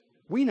ourselves.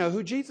 We know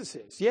who Jesus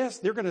is. Yes,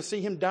 they're going to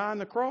see Him die on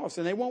the cross.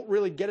 And they won't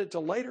really get it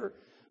till later.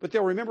 But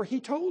they'll remember He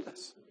told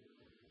us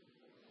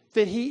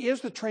that He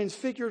is the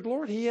transfigured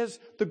Lord. He is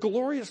the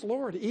glorious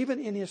Lord, even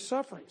in His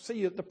suffering.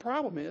 See, the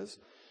problem is,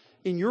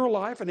 in your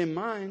life and in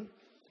mine,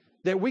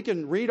 that we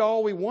can read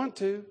all we want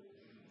to,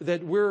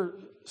 that we're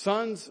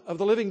sons of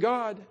the living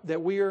God,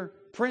 that we are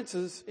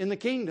princes in the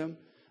kingdom.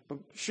 But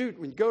shoot,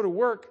 when you go to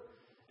work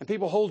and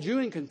people hold you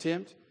in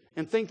contempt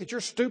and think that you're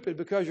stupid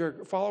because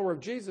you're a follower of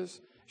Jesus,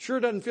 sure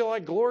doesn't feel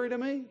like glory to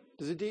me.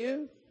 Does it to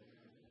you?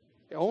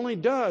 It only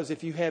does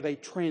if you have a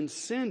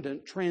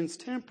transcendent,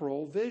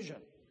 transtemporal vision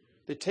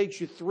that takes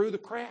you through the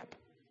crap.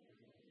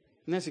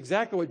 And that's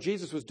exactly what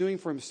Jesus was doing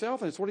for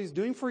himself, and it's what he's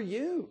doing for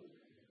you.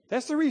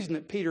 That's the reason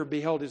that Peter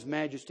beheld his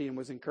majesty and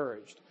was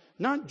encouraged.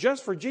 Not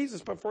just for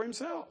Jesus, but for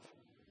himself.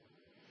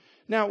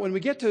 Now, when we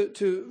get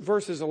to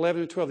verses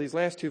 11 and 12, these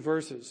last two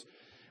verses,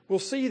 we'll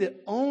see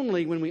that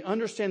only when we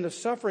understand the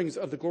sufferings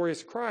of the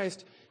glorious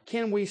Christ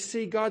can we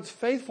see God's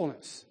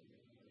faithfulness.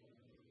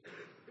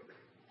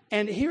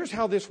 And here's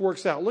how this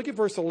works out. Look at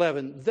verse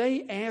 11.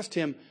 They asked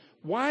him,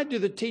 why do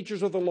the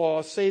teachers of the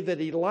law say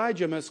that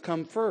Elijah must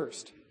come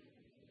first?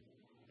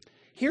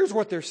 Here's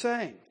what they're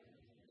saying.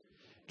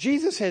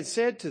 Jesus had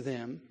said to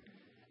them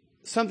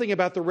something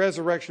about the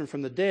resurrection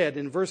from the dead.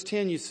 In verse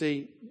 10, you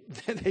see,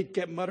 they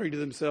kept muttering to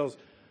themselves,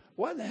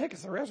 what in the heck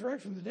does the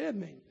resurrection from the dead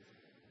mean?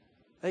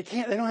 They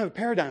don't have a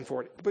paradigm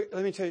for it. But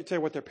let me tell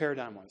you what their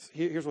paradigm was.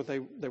 Here's what they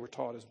were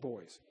taught as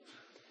boys.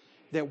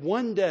 That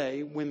one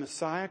day when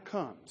Messiah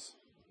comes,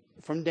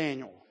 from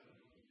Daniel,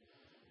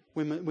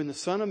 when the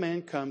Son of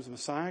Man comes,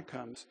 Messiah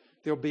comes,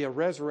 there'll be a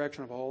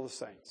resurrection of all the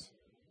saints.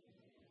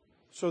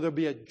 So there'll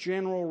be a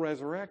general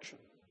resurrection.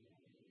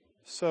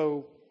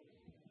 So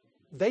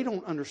they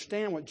don't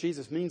understand what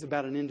Jesus means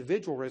about an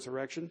individual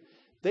resurrection.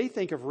 They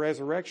think of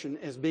resurrection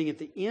as being at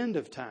the end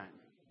of time,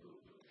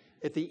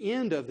 at the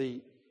end of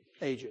the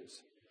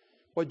ages.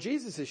 What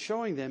Jesus is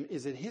showing them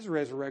is that his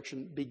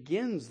resurrection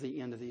begins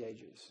the end of the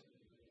ages.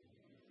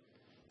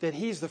 That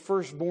he's the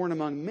firstborn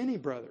among many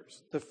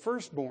brothers, the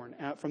firstborn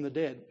out from the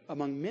dead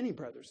among many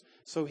brothers.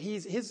 So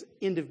his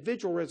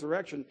individual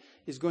resurrection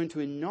is going to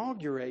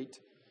inaugurate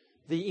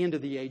the end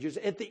of the ages,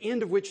 at the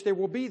end of which there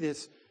will be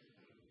this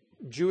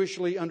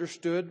Jewishly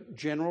understood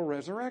general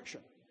resurrection.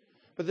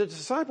 But the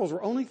disciples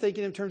were only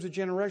thinking in terms of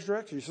general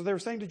resurrection. So they were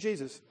saying to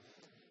Jesus,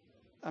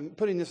 I'm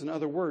putting this in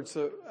other words,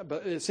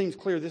 but it seems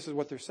clear this is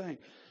what they're saying.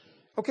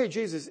 Okay,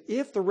 Jesus,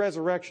 if the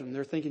resurrection,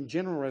 they're thinking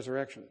general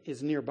resurrection,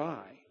 is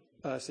nearby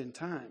us in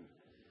time,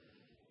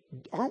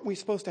 aren't we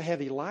supposed to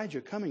have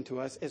Elijah coming to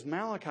us, as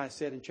Malachi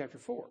said in chapter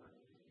 4?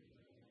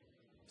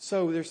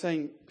 So they're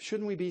saying,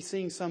 shouldn't we be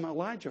seeing some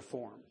Elijah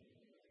form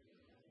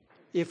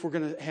if we're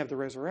going to have the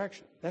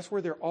resurrection? That's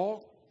where they're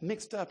all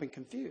mixed up and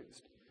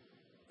confused.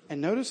 And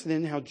notice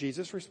then how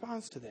Jesus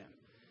responds to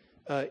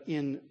them.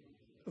 In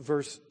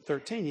verse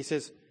 13, he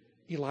says,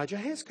 Elijah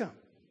has come.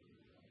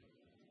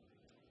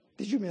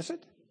 Did you miss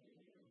it?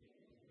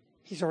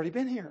 He's already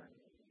been here.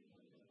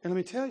 And let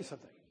me tell you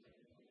something.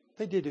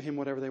 They did to him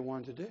whatever they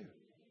wanted to do.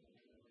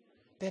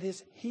 That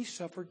is, he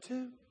suffered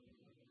too.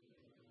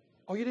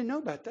 Oh, you didn't know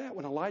about that.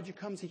 When Elijah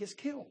comes, he gets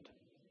killed.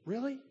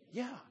 Really?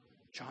 Yeah.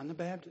 John the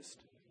Baptist.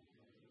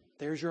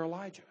 There's your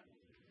Elijah.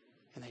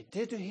 And they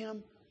did to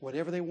him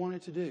whatever they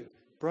wanted to do.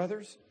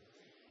 Brothers,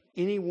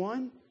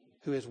 anyone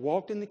who has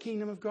walked in the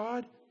kingdom of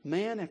God,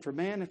 man after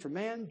man after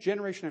man,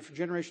 generation after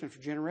generation after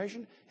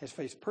generation, has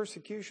faced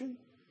persecution,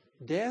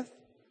 death,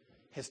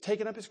 has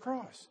taken up his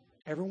cross.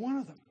 Every one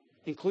of them.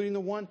 Including the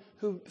one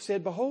who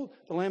said, behold,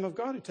 the Lamb of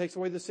God who takes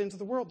away the sins of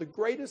the world. The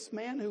greatest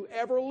man who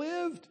ever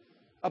lived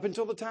up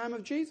until the time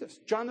of Jesus.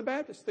 John the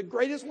Baptist, the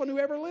greatest one who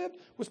ever lived,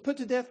 was put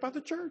to death by the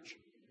church.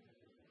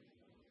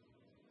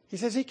 He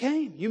says he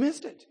came. You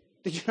missed it.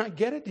 Did you not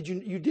get it?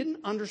 You didn't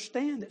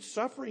understand that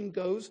suffering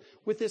goes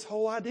with this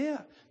whole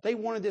idea. They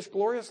wanted this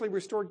gloriously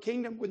restored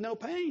kingdom with no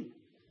pain.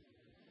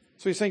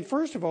 So he's saying,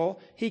 first of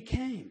all, he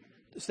came.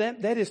 So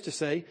that is to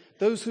say,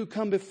 those who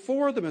come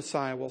before the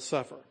Messiah will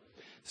suffer.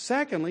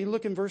 Secondly,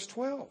 look in verse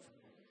 12.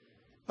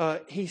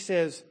 He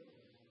says,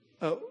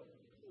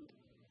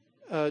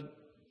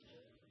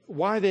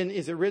 why then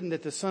is it written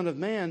that the Son of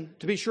Man,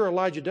 to be sure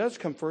Elijah does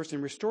come first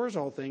and restores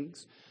all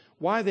things,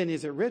 why then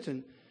is it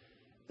written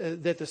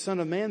that the Son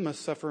of Man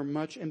must suffer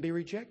much and be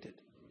rejected?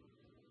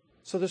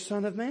 So the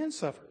Son of Man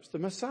suffers, the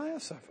Messiah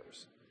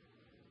suffers.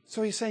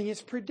 So he's saying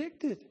it's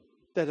predicted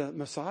that a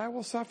Messiah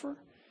will suffer,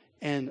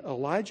 and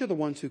Elijah, the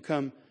ones who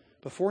come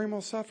before him, will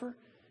suffer.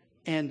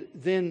 And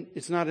then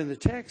it's not in the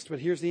text, but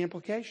here's the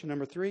implication.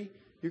 Number 3,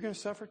 you're going to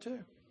suffer too.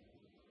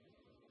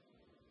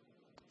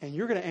 And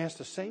you're going to ask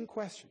the same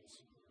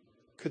questions.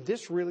 Could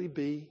this really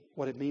be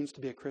what it means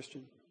to be a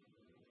Christian?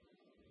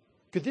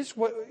 Could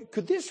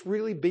this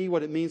really be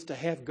what it means to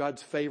have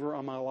God's favor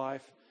on my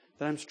life?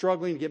 That I'm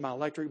struggling to get my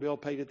electric bill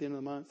paid at the end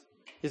of the month?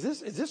 Is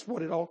this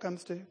what it all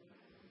comes to?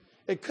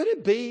 Could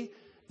it be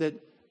that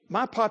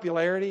my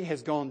popularity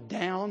has gone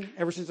down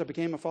ever since I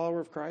became a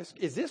follower of Christ?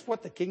 Is this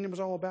what the kingdom is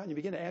all about? And you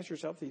begin to ask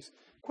yourself these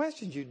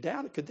questions. You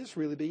doubt it. Could this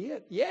really be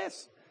it?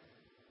 Yes.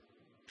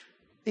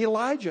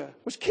 Elijah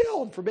was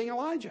killed for being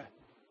Elijah.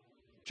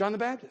 John the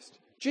Baptist.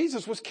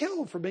 Jesus was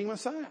killed for being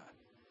Messiah.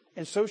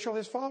 And so shall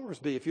his followers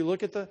be. If you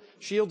look at the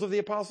shields of the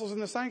apostles in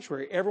the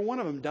sanctuary, every one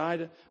of them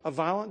died a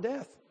violent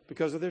death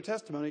because of their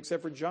testimony,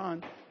 except for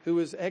John, who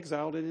was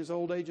exiled in his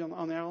old age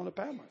on the island of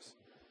Patmos.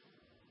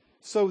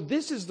 So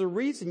this is the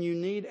reason you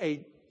need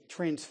a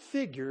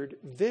transfigured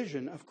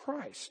vision of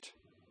Christ.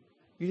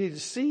 You need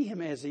to see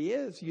Him as He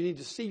is. You need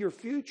to see your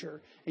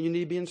future, and you need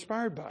to be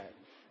inspired by it.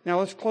 Now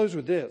let's close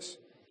with this.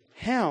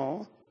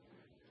 How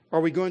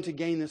are we going to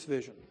gain this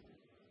vision?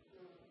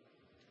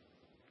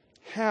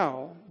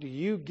 How do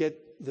you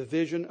get the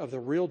vision of the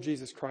real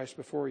Jesus Christ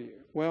before you?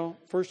 Well,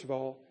 first of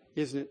all,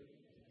 isn't it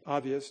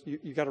obvious?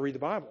 You've got to read the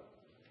Bible.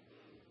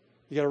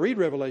 You got to read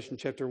Revelation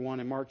chapter 1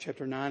 and Mark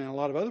chapter 9 and a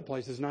lot of other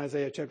places, in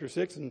Isaiah chapter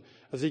 6 and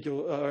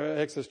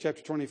Exodus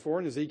chapter 24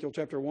 and Ezekiel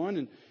chapter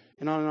 1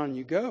 and on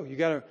you go. You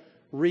got to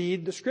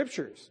read the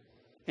Scriptures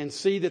and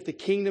see that the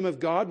kingdom of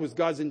God was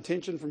God's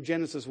intention from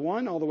Genesis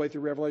 1 all the way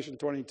through Revelation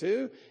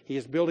 22. He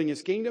is building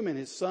His kingdom, and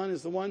His Son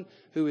is the one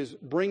who is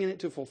bringing it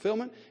to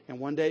fulfillment, and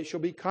one day it shall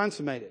be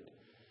consummated.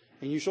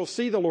 And you shall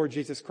see the Lord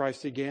Jesus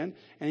Christ again,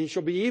 and He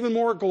shall be even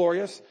more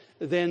glorious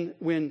than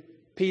when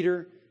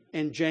Peter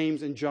and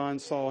James and John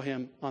saw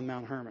Him on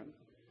Mount Hermon.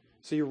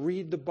 So you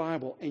read the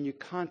Bible and you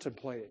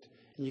contemplate it,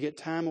 and you get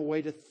time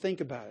away to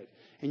think about it.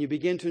 And you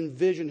begin to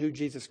envision who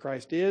Jesus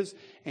Christ is,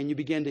 and you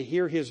begin to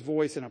hear His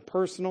voice in a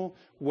personal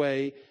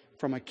way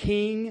from a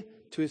king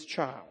to his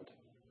child,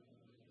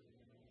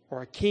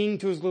 or a king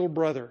to his little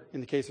brother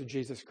in the case of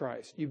Jesus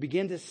Christ. You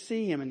begin to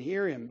see Him and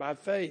hear Him by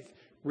faith,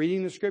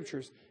 reading the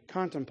Scriptures,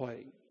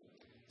 contemplating.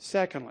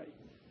 Secondly,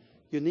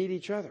 you need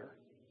each other.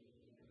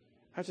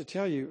 I have to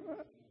tell you,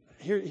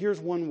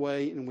 here's one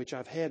way in which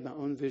I've had my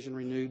own vision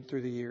renewed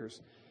through the years,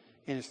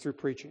 and it's through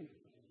preaching.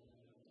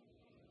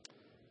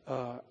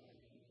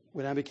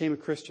 When I became a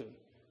Christian,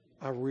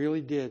 I really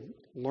did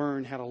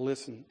learn how to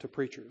listen to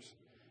preachers.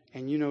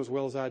 And you know as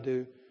well as I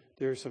do,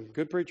 there are some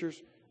good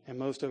preachers, and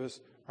most of us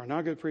are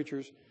not good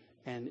preachers.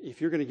 And if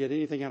you're going to get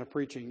anything out of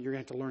preaching, you're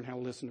going to have to learn how to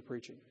listen to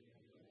preaching.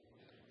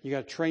 You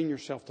got to train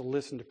yourself to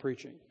listen to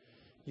preaching.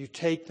 You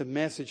take the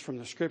message from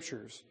the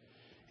Scriptures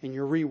and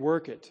you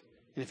rework it.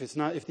 And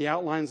if the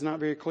outline's not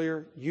very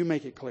clear, you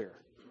make it clear.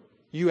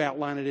 You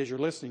outline it as you're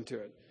listening to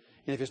it.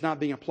 And if it's not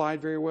being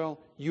applied very well,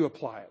 you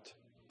apply it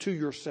to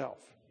yourself.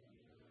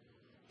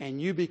 And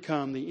you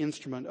become the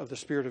instrument of the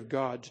Spirit of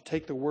God to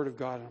take the Word of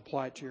God and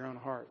apply it to your own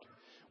heart.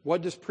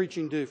 What does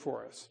preaching do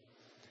for us?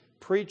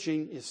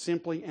 Preaching is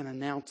simply an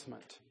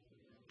announcement.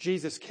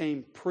 Jesus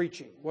came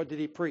preaching. What did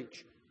He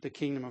preach? The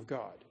kingdom of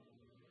God.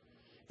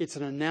 It's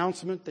an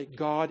announcement that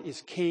God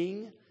is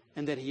king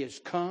and that He has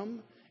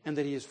come and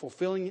that He is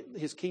fulfilling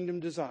His kingdom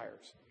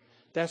desires.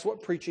 That's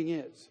what preaching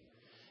is.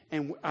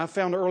 And I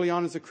found early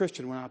on as a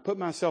Christian, when I put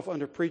myself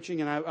under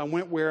preaching, and I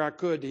went where I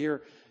could to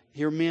hear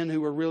men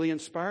who were really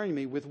inspiring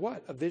me with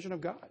what? A vision of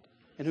God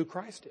and who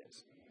Christ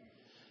is.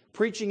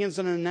 Preaching is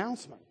an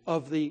announcement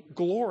of the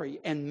glory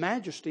and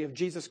majesty of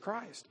Jesus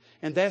Christ.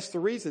 And that's the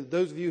reason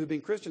those of you who have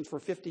been Christians for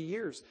 50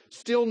 years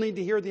still need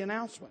to hear the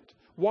announcement.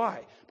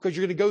 Why? Because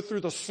you're going to go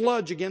through the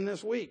sludge again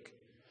this week.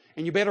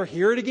 And you better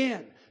hear it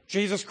again.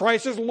 Jesus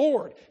Christ is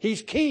Lord.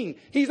 He's King.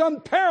 He's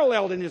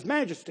unparalleled in His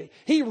majesty.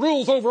 He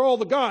rules over all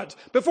the gods.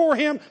 Before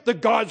Him, the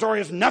gods are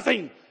as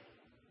nothing.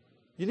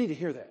 You need to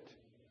hear that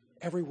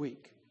every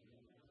week.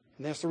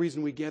 And that's the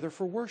reason we gather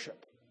for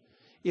worship,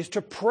 is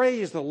to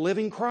praise the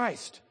living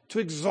Christ, to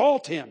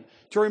exalt Him,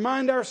 to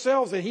remind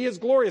ourselves that He is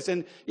glorious.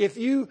 And if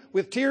you,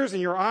 with tears in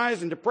your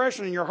eyes and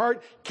depression in your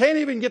heart, can't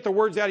even get the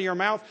words out of your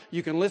mouth,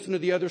 you can listen to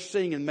the others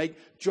sing and make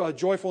a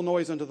joyful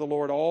noise unto the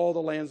Lord, all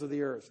the lands of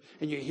the earth.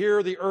 And you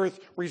hear the earth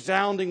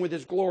resounding with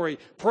His glory,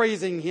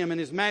 praising Him in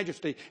His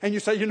majesty. And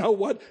you say, you know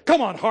what? Come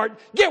on, heart,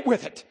 get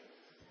with it.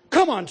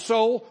 Come on,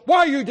 soul. Why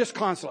are you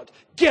disconsolate?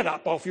 Get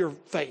up off your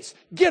face.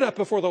 Get up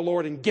before the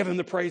Lord and give Him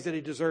the praise that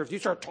He deserves. You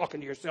start talking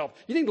to yourself.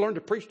 You need to learn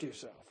to preach to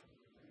yourself.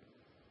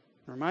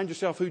 Remind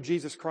yourself who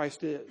Jesus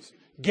Christ is.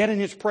 Get in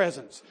His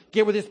presence.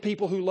 Get with His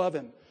people who love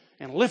Him.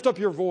 And lift up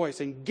your voice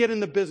and get in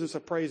the business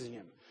of praising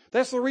Him.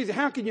 That's the reason.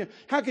 How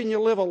can you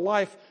live a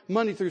life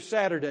Monday through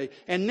Saturday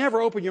and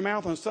never open your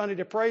mouth on Sunday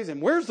to praise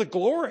Him? Where's the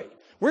glory?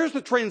 Where's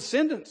the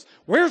transcendence?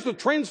 Where's the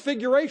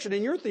transfiguration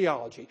in your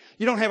theology?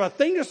 You don't have a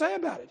thing to say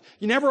about it.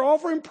 You never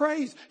offer Him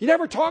praise. You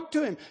never talk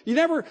to Him. You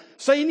never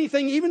say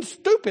anything even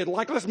stupid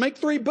like let's make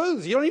 3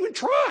 booths. You don't even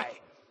try.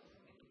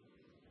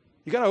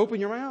 You got to open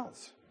your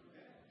mouths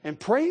and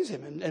praise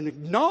Him and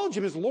acknowledge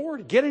Him as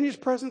Lord. Get in His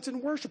presence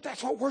and worship.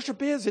 That's what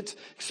worship is. It's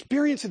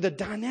experiencing the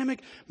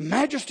dynamic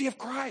majesty of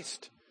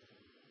Christ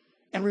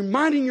and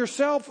reminding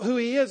yourself who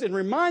He is and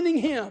reminding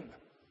Him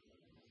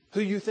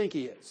who you think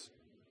He is.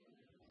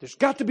 There's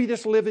got to be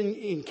this living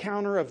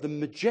encounter of the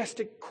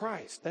majestic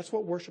Christ. That's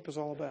what worship is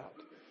all about.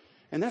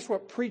 And that's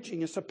what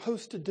preaching is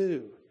supposed to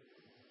do.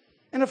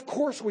 And of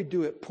course we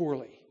do it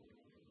poorly.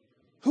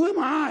 Who am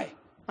I?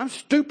 I'm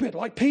stupid,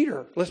 like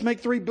Peter. Let's make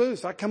 3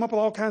 booths. I come up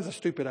with all kinds of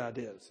stupid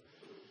ideas.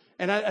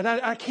 And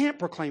I can't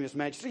proclaim His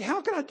majesty.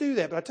 How can I do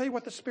that? But I tell you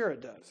what the Spirit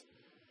does.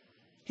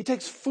 He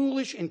takes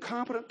foolish,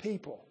 incompetent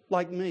people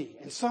like me,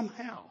 and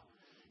somehow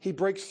He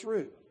breaks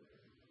through.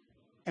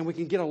 And we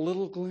can get a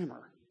little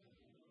glimmer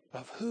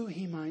of who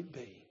He might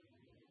be.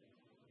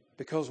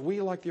 Because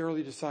we, like the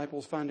early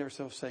disciples, find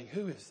ourselves saying,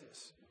 who is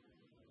this?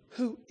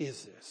 Who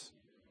is this?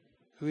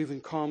 Who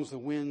even calms the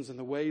winds and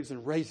the waves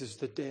and raises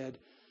the dead?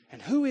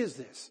 And who is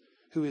this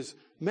who is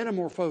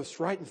metamorphosed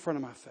right in front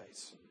of my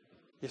face?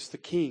 It's the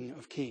King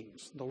of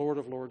Kings, the Lord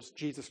of Lords,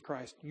 Jesus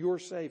Christ, your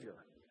Savior.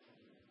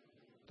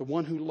 The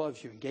one who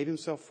loves you and gave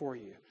himself for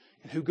you,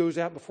 and who goes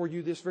out before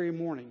you this very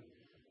morning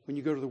when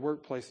you go to the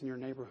workplace in your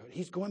neighborhood.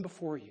 He's going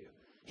before you.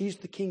 He's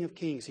the King of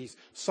Kings. He's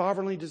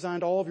sovereignly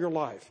designed all of your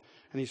life,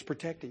 and he's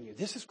protecting you.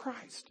 This is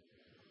Christ.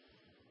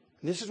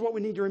 And this is what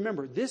we need to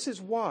remember. This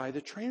is why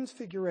the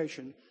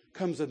transfiguration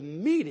comes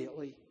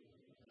immediately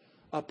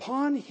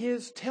upon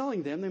his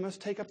telling them they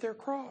must take up their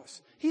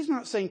cross. He's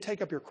not saying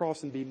take up your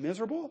cross and be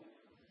miserable.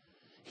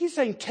 He's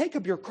saying take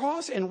up your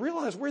cross and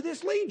realize where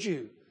this leads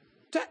you.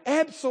 To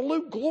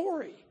absolute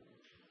glory.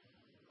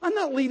 I'm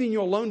not leaving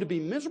you alone to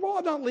be miserable.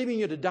 I'm not leaving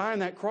you to die on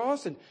that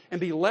cross and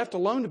be left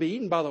alone to be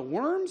eaten by the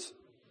worms.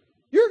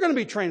 You're going to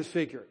be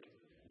transfigured.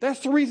 That's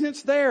the reason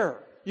it's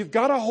there. You've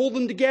got to hold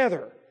them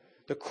together.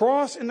 The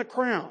cross and the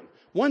crown.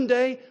 One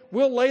day,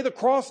 we'll lay the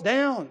cross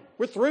down.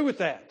 We're through with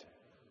that.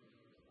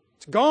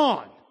 It's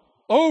gone.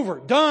 Over.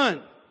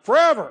 Done.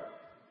 Forever.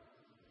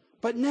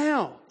 But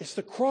now, it's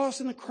the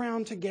cross and the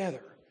crown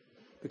together.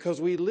 Because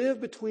we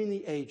live between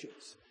the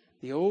ages.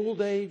 The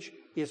old age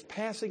is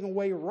passing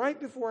away right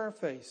before our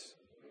face.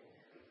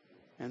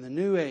 And the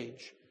new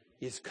age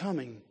is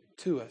coming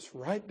to us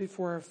right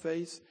before our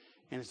face.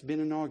 And it's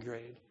been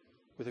inaugurated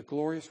with the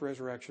glorious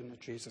resurrection of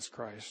Jesus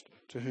Christ,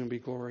 to whom be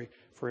glory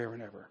forever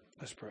and ever.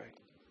 Let's pray.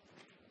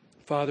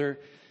 Father,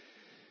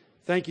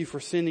 thank you for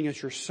sending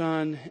us your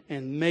Son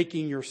and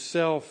making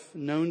yourself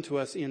known to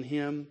us in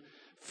him,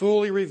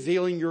 fully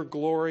revealing your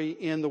glory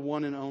in the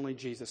one and only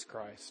Jesus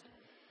Christ.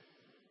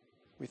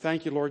 We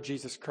thank you, Lord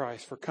Jesus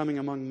Christ, for coming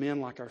among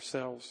men like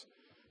ourselves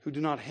who do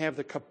not have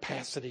the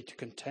capacity to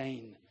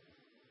contain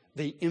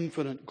the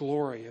infinite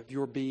glory of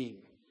your being,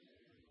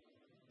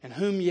 and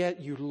whom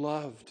yet you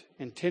loved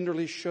and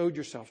tenderly showed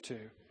yourself to,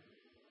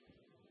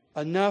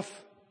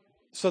 enough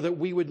so that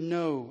we would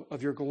know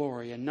of your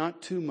glory, and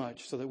not too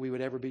much so that we would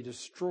ever be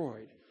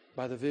destroyed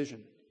by the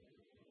vision.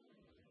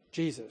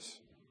 Jesus,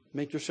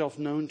 make yourself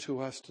known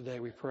to us today,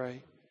 we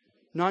pray,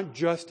 not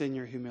just in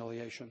your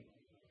humiliation,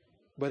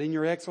 but in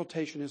your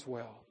exaltation as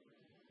well,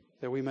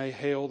 that we may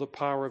hail the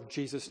power of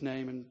Jesus'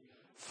 name and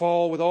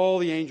fall with all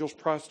the angels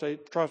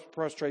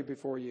prostrate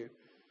before you,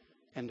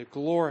 and to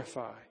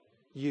glorify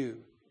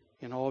you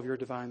in all of your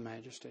divine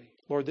majesty.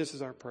 Lord, this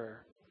is our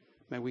prayer.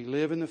 May we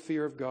live in the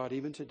fear of God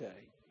even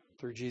today,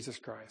 through Jesus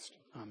Christ.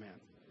 Amen.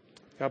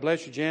 God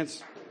bless you,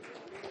 gents.